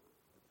Word.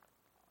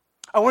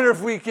 I wonder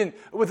if we can,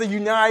 with a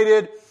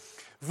united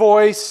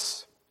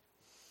voice,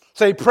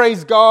 say,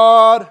 praise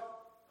God,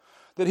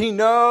 that He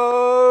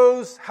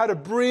knows how to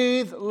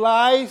breathe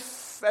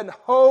life and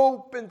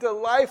hope into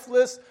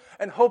lifeless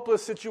and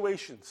hopeless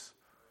situations.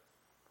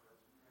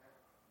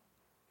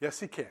 Yes,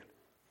 He can.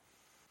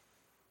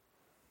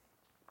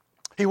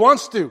 He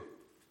wants to.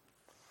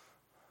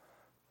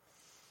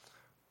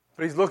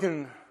 But He's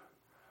looking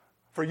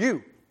for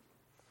you.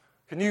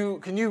 Can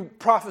you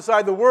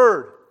prophesy the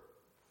Word?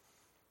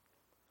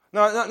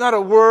 Not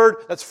a word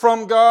that's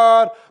from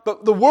God,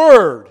 but the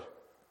Word.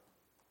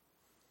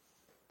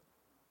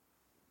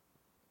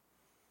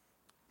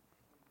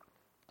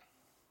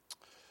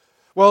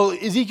 Well,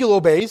 Ezekiel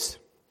obeys.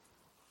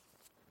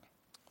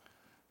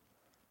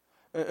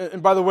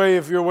 And by the way,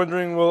 if you're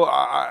wondering, well,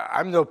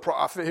 I'm no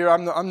prophet here.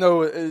 I'm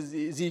no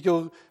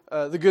Ezekiel.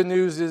 The good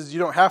news is you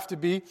don't have to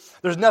be.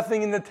 There's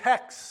nothing in the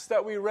text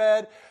that we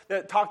read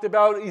that talked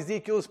about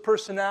Ezekiel's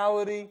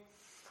personality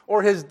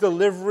or his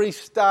delivery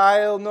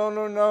style.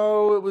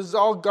 No. It was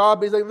all God.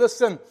 But He's like,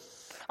 listen,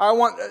 I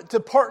want to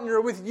partner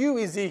with you,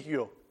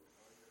 Ezekiel.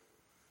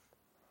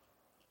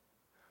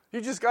 You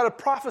just got to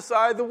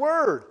prophesy the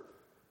Word.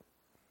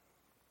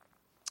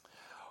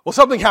 Well,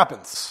 something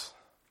happens.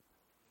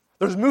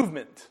 There's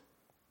movement.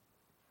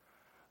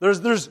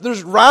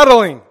 There's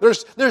rattling.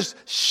 There's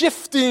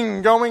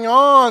shifting going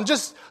on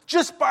just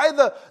by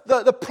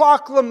the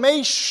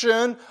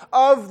proclamation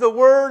of the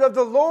word of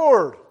the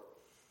Lord.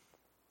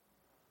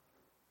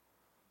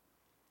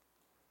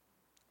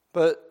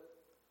 But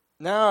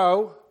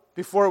now,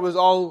 before it was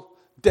all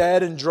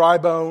dead and dry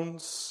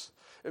bones,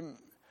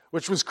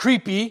 which was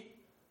creepy,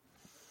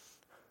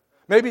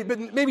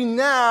 maybe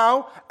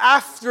now,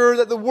 after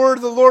that the word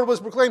of the Lord was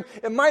proclaimed,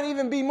 it might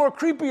even be more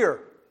creepier.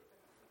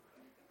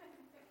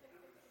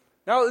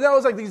 Now that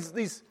was like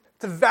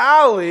the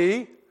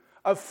valley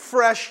of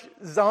fresh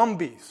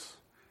zombies.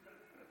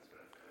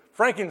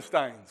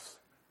 Frankensteins.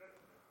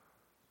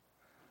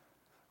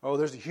 Oh,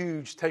 there's a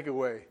huge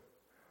takeaway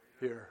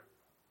here.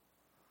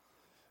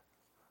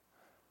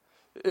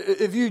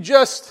 If you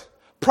just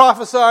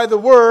prophesy the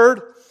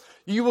word,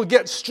 you will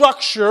get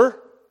structure.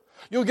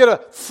 You'll get a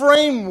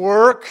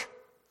framework,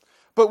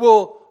 but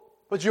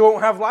you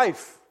won't have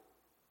life.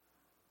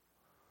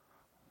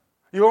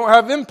 You won't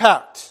have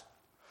impact.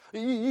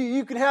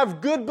 You can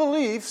have good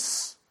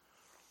beliefs,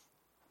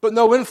 but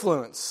no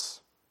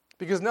influence,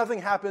 because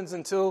nothing happens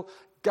until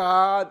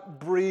God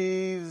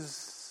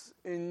breathes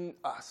in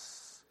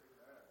us.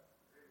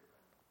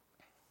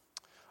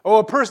 Oh,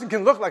 a person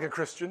can look like a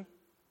Christian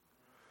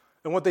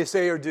in what they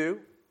say or do,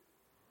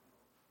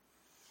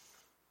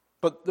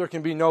 but there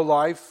can be no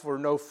life or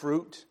no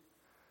fruit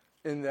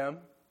in them.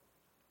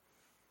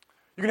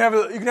 You can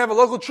have a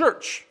local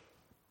church,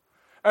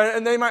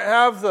 and they might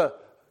have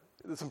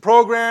some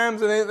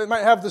programs, and they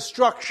might have the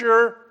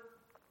structure.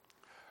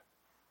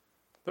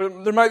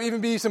 There might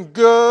even be some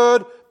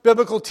good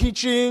biblical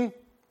teaching,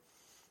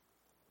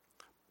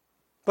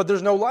 but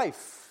there's no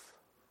life.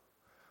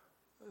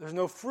 There's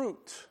no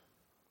fruit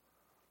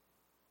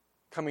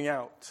coming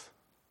out.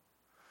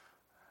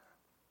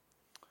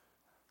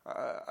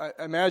 I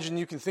imagine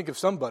you can think of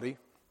somebody,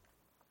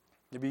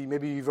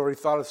 maybe you've already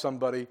thought of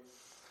somebody,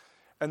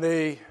 and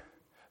they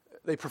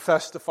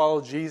profess to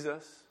follow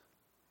Jesus.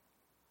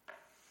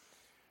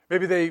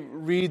 Maybe they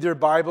read their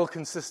Bible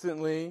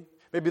consistently.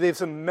 Maybe they've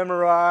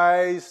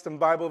memorized some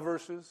Bible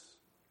verses.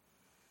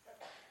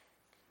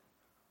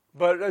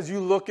 But as you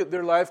look at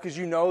their life, because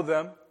you know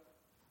them,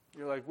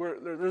 you're like,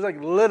 there's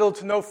like little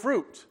to no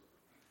fruit.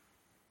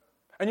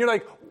 And you're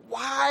like,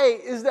 why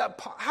is that?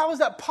 How is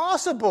that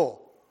possible?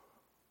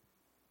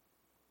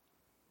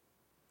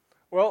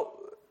 Well,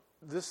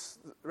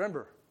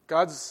 remember,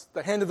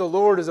 the hand of the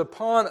Lord is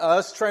upon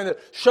us, trying to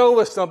show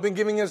us something,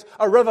 giving us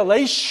a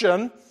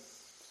revelation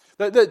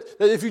that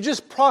if you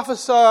just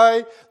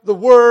prophesy the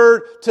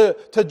word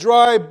to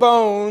dry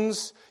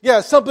bones,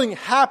 yeah, something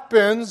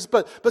happens,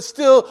 but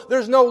still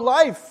there's no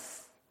life.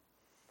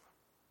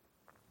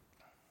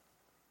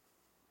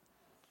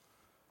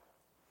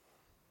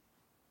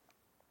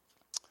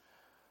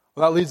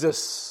 Well, that leads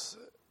us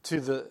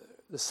to the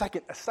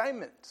second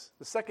assignment,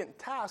 the second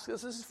task.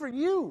 This is for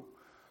you.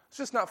 It's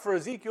just not for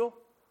Ezekiel.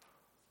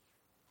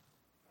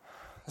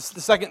 This is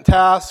the second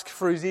task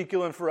for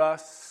Ezekiel and for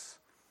us,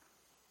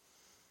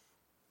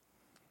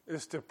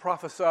 is to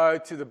prophesy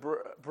to the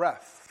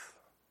breath,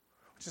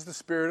 which is the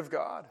Spirit of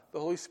God, the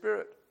Holy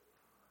Spirit.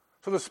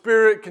 So the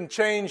Spirit can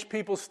change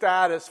people's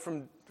status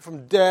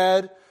from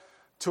dead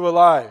to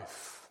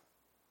alive.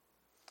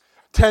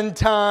 10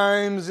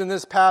 times in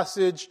this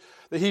passage,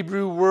 the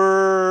Hebrew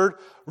word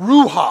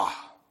ruha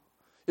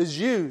is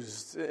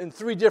used in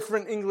 3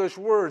 different English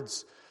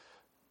words: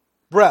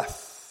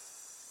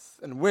 breath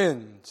and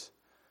wind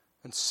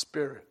and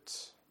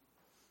spirit.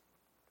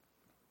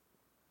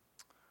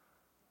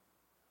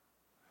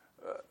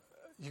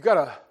 You got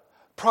to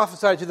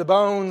prophesy to the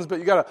bones, but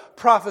you got to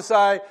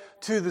prophesy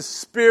to the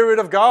Spirit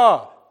of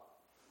God.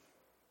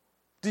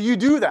 Do you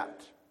do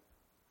that?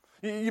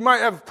 You might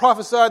have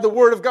prophesied the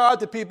Word of God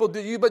to people,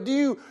 but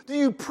do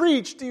you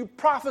preach? Do you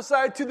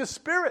prophesy to the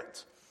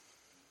Spirit?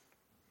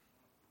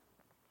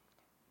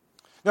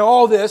 Now,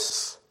 all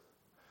this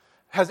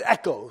has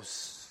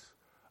echoes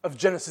of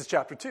Genesis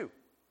chapter 2,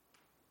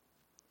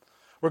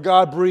 where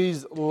God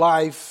breathes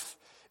life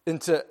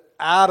into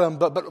Adam,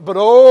 but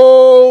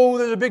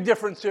there's a big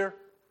difference here.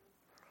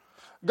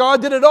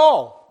 God did it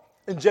all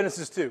in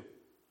Genesis 2.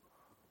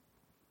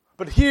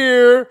 But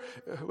here,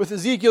 with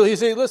Ezekiel, he's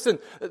saying, listen,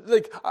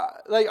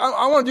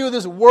 I want to do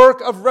this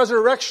work of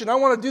resurrection. I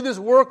want to do this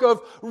work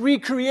of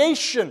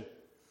recreation.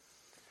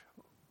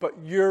 But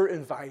you're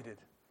invited.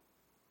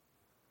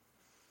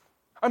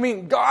 I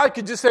mean, God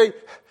could just say,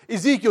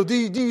 Ezekiel, do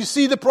you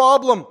see the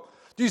problem?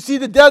 Do you see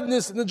the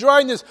deadness and the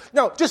dryness?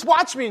 No, just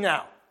watch me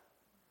now.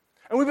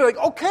 And we'd be like,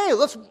 okay,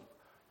 let's...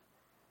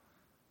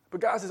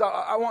 But God says,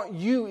 I want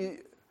you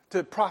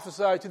to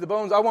prophesy to the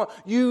bones. I want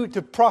you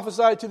to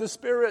prophesy to the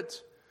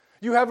spirit.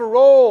 You have a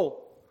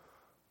role.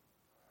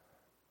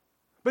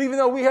 But even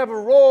though we have a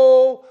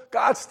role,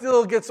 God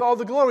still gets all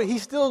the glory. He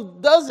still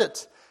does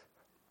it.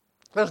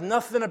 There's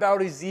nothing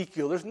about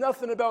Ezekiel. There's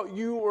nothing about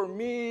you or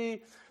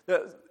me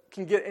that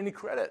can get any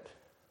credit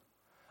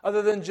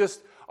other than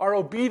just our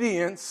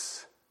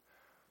obedience,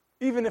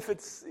 even if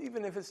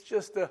it's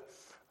just a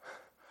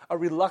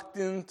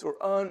reluctant or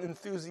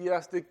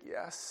unenthusiastic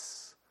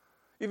yes.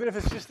 Even if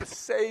it's just a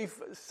safe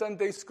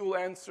Sunday school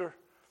answer.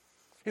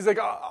 He's like,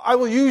 I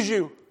will use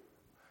you.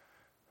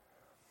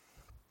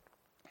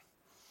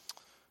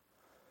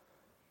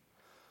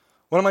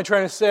 What am I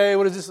trying to say?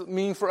 What does this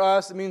mean for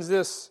us? It means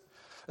this.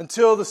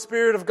 Until the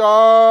Spirit of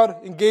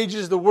God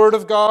engages the Word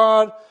of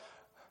God,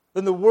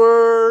 then the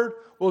Word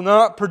will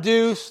not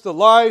produce the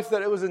life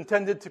that it was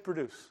intended to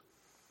produce.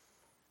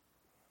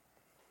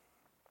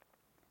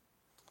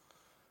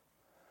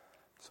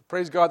 So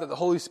praise God that the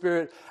Holy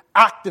Spirit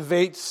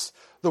activates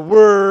the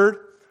Word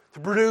to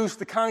produce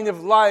the kind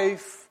of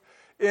life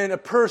in a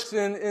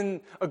person,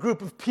 in a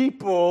group of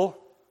people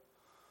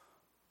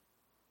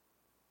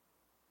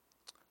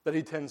that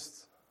He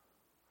tends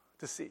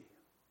to see.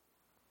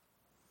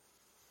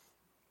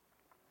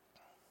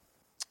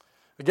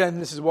 Again,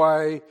 this is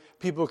why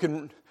people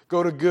can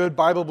go to good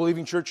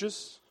Bible-believing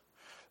churches.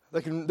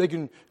 They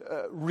can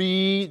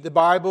read the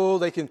Bible.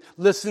 They can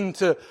listen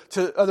to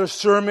other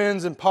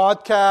sermons and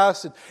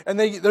podcasts, and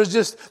there's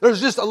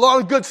just a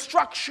lot of good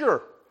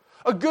structure,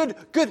 a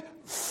good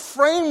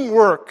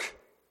framework,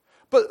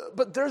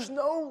 but there's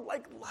no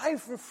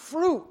life or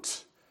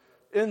fruit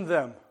in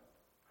them.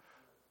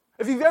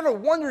 If you've ever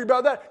wondered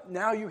about that,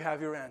 now you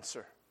have your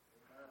answer.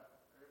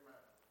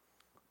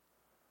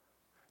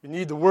 You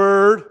need the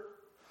Word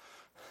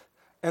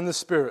and the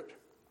Spirit.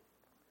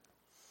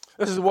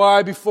 This is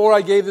why before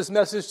I gave this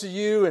message to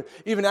you, and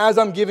even as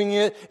I'm giving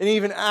it, and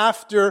even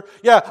after,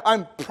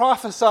 I'm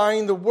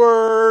prophesying the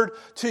Word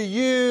to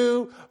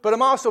you, but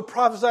I'm also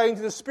prophesying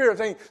to the Spirit,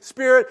 saying,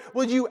 Spirit,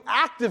 will you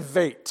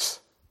activate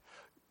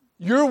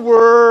your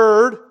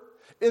Word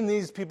in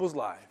these people's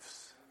lives?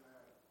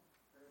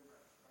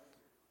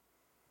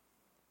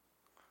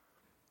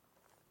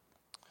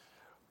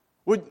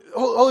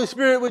 Holy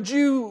Spirit, would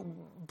you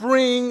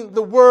bring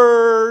the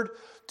Word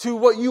to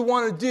what you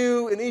want to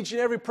do in each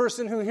and every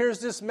person who hears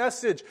this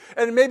message?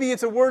 And maybe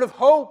it's a word of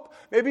hope.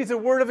 Maybe it's a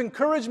word of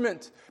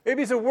encouragement.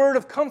 Maybe it's a word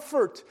of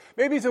comfort.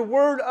 Maybe it's a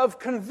word of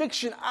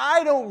conviction.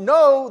 I don't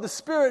know. The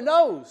Spirit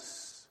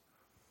knows.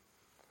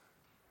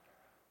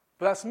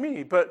 But that's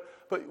me. But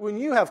when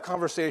you have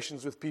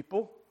conversations with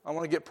people, I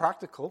want to get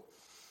practical.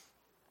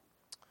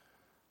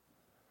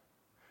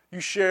 You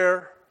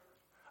share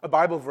a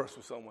Bible verse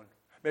with someone.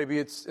 Maybe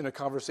it's in a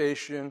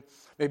conversation.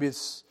 Maybe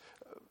it's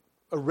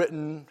a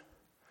written.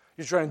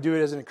 You're trying to do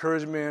it as an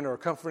encouragement or a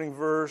comforting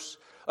verse.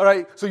 All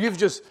right, so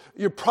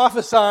you're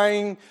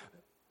prophesying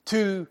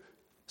to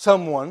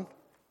someone,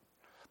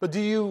 but do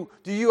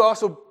you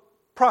also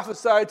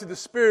prophesy to the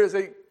Spirit?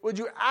 Say, would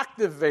you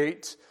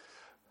activate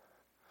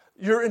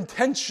your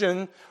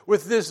intention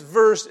with this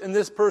verse in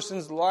this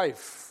person's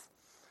life?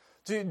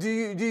 Do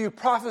you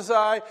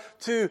prophesy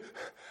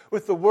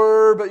with the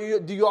Word,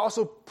 but do you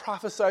also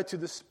prophesy to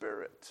the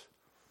Spirit?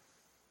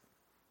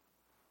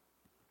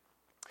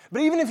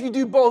 But even if you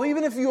do both,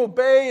 even if you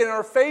obey and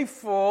are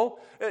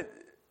faithful,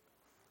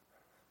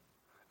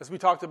 as we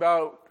talked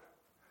about,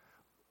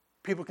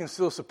 people can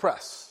still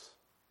suppress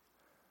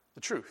the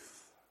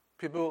truth.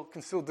 People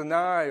can still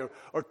deny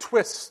or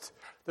twist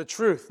the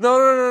truth. No,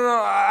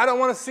 I don't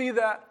want to see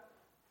that.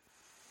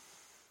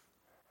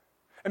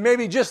 And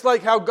maybe just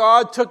like how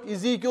God took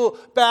Ezekiel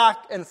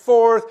back and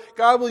forth,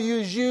 God will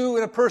use you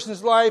in a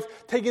person's life,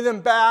 taking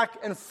them back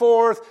and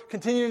forth,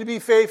 continuing to be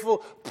faithful,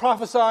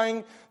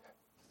 prophesying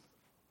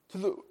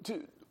to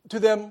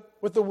them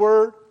with the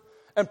Word,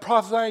 and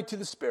prophesying to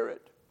the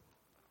Spirit.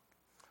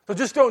 So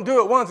just don't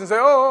do it once and say,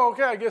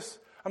 okay, I guess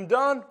I'm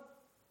done.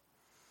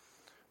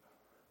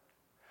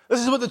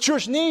 This is what the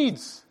church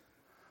needs.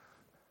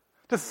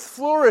 To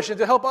flourish and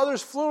to help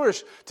others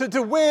flourish.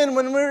 To win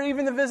when we're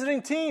even the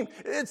visiting team.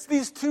 It's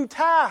these two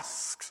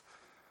tasks.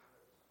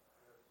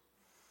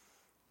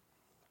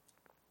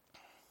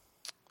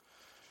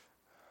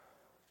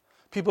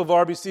 People of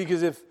RBC,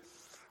 because if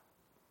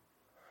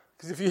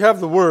you have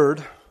the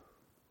Word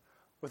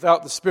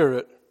without the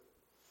Spirit,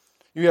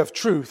 you have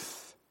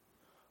truth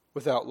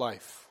without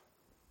life.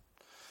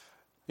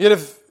 Yet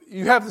if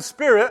you have the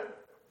Spirit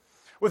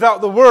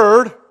without the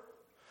Word,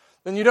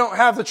 then you don't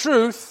have the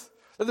truth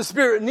that the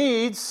Spirit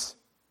needs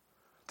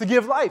to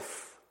give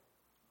life.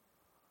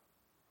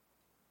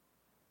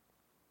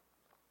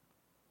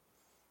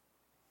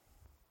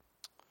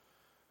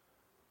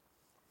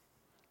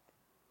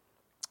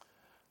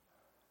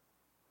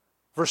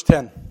 Verse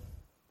 10.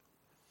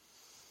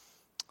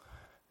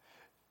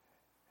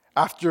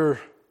 After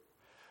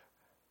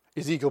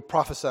Ezekiel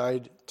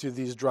prophesied to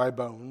these dry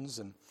bones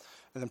and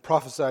then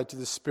prophesied to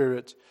the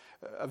Spirit,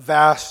 a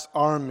vast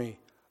army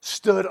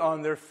stood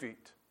on their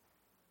feet.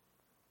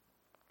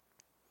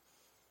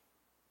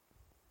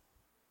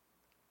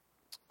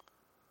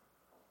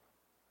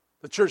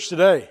 The church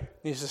today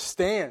needs to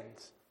stand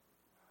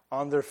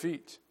on their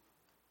feet.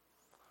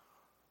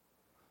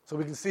 So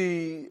we can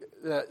see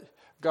that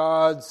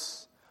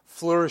God's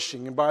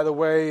flourishing. And by the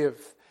way,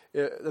 if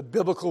the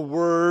biblical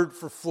word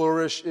for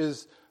flourish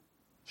is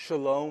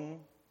shalom.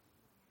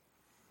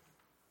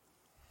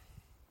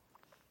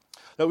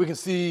 That we can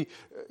see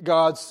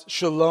God's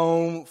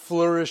shalom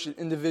flourish in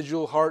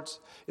individual hearts,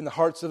 in the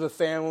hearts of a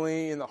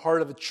family, in the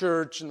heart of a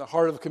church, in the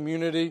heart of a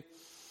community.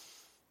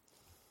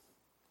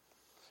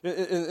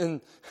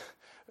 In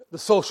the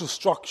social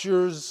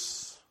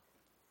structures.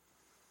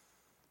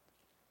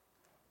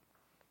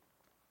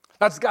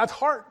 That's God's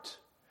heart.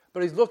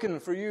 But He's looking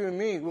for you and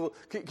me. Well,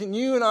 can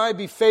you and I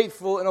be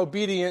faithful and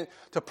obedient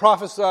to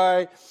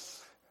prophesy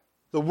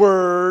the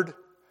Word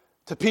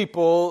to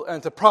people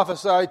and to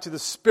prophesy to the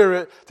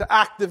Spirit, to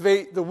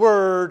activate the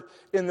Word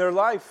in their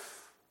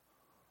life?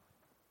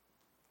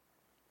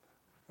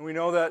 And we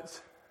know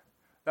that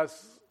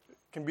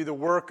can be the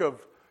work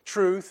of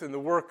truth and the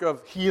work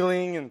of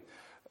healing,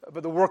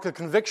 but the work of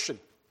conviction.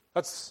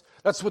 That's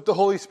what the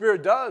Holy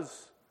Spirit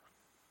does.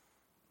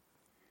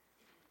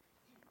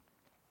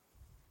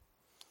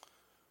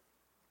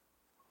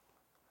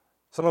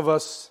 Some of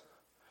us,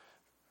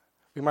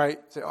 we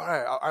might say, all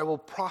right, I will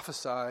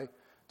prophesy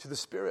to the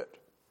Spirit.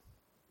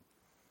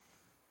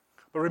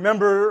 But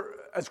remember,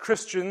 as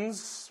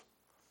Christians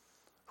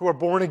who are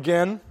born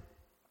again,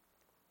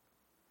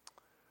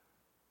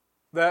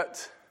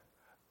 that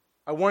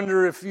I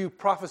wonder if you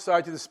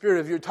prophesy to the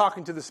Spirit, if you're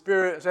talking to the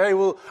Spirit, say, hey,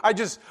 well, I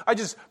just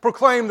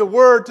proclaim the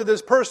word to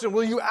this person.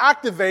 Will you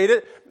activate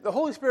it? The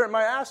Holy Spirit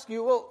might ask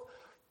you, well,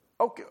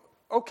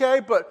 okay,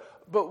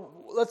 but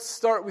let's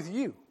start with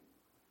you.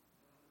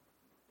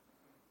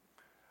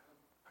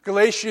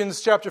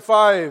 Galatians chapter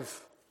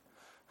 5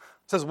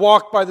 says,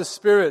 walk by the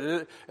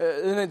Spirit.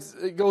 And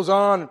it goes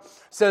on,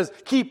 says,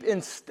 keep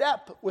in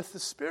step with the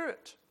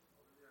Spirit.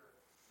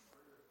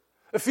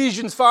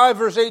 Ephesians 5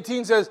 verse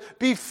 18 says,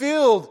 be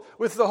filled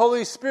with the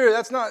Holy Spirit.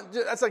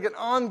 That's like an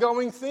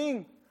ongoing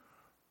thing.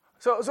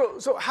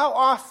 So how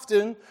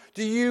often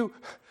do you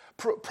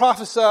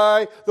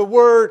prophesy the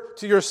word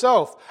to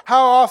yourself?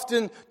 How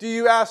often do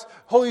you ask,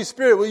 Holy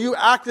Spirit, will you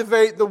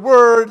activate the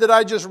word that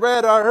I just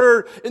read or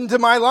heard into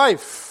my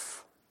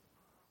life?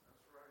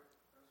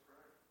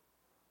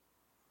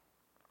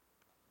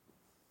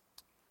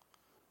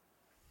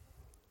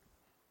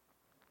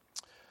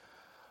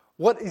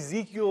 What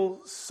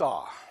Ezekiel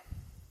saw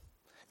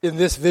in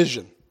this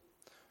vision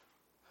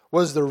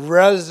was the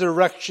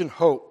resurrection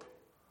hope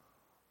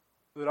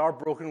that our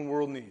broken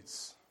world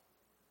needs.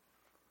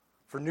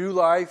 For new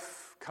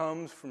life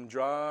comes from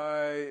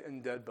dry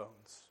and dead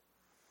bones.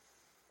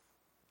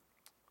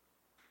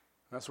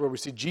 That's where we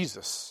see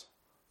Jesus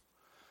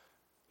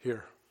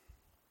here.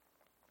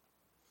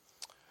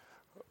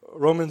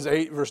 Romans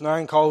 8 verse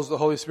 9 calls the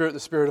Holy Spirit the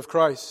Spirit of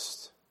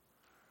Christ.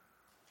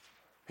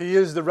 He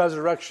is the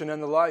resurrection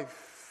and the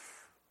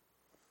life.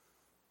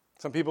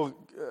 Some people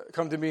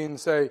come to me and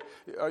say,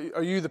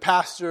 are you the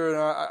pastor? And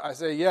I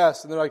say,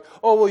 yes. And they're like,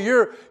 oh, well,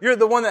 you're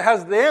the one that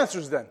has the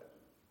answers then.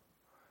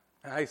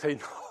 And I say,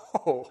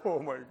 no,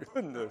 oh my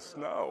goodness,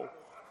 no.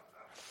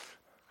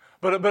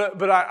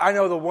 But I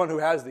know the one who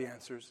has the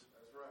answers.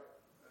 That's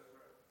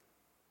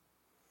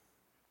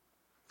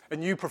right.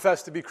 And you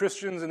profess to be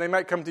Christians, and they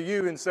might come to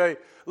you and say,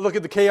 look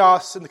at the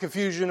chaos and the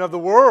confusion of the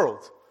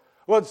world.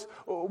 What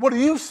do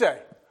you say?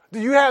 Do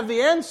you have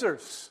the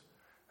answers?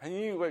 And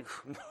you like,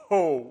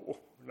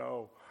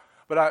 no.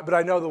 But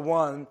I know the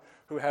one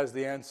who has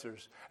the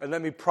answers. And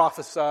let me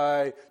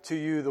prophesy to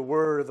you the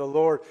word of the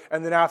Lord.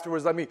 And then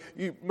afterwards,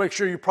 you make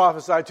sure you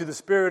prophesy to the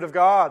Spirit of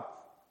God.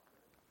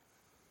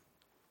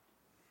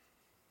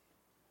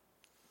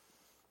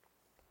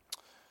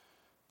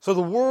 So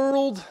the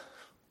world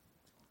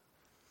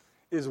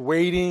is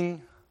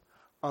waiting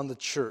on the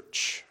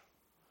church.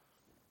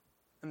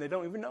 And they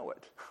don't even know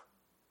it.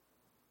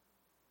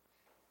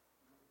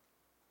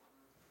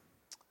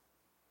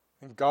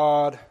 And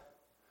God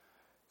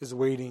is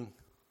waiting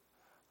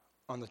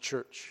on the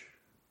church,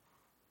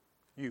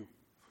 you,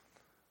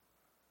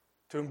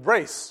 to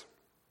embrace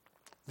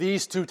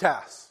these two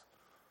tasks.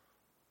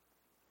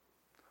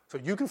 So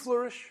you can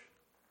flourish,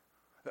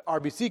 that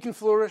RBC can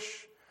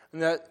flourish,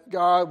 and that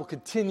God will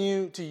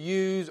continue to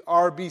use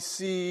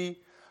RBC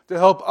to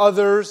help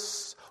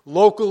others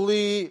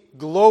locally,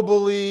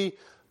 globally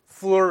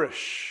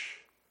flourish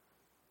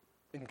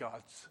in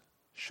God's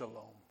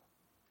shalom.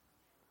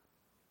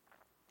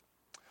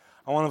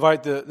 I want to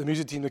invite the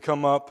music team to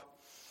come up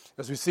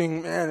as we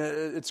sing. Man,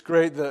 it's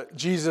great that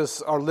Jesus,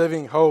 our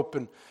living hope.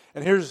 And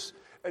here's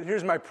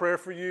my prayer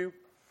for you.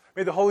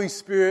 May the Holy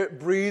Spirit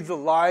breathe the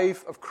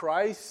life of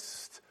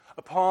Christ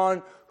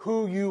upon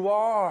who you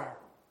are.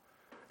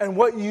 and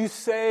what you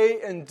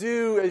say and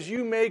do as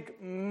you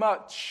make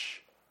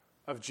much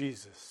of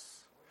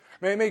Jesus.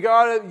 May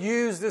God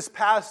use this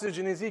passage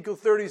in Ezekiel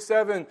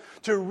 37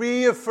 to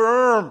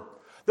reaffirm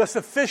the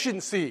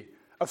sufficiency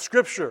of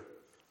Scripture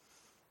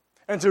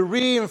and to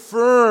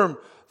reaffirm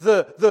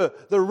the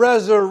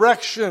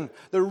resurrection,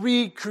 the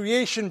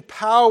recreation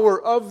power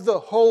of the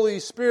Holy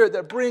Spirit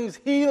that brings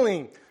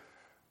healing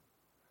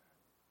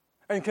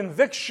and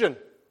conviction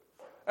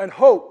and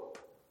hope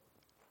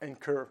and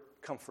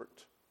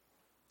comfort.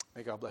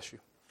 May God bless you.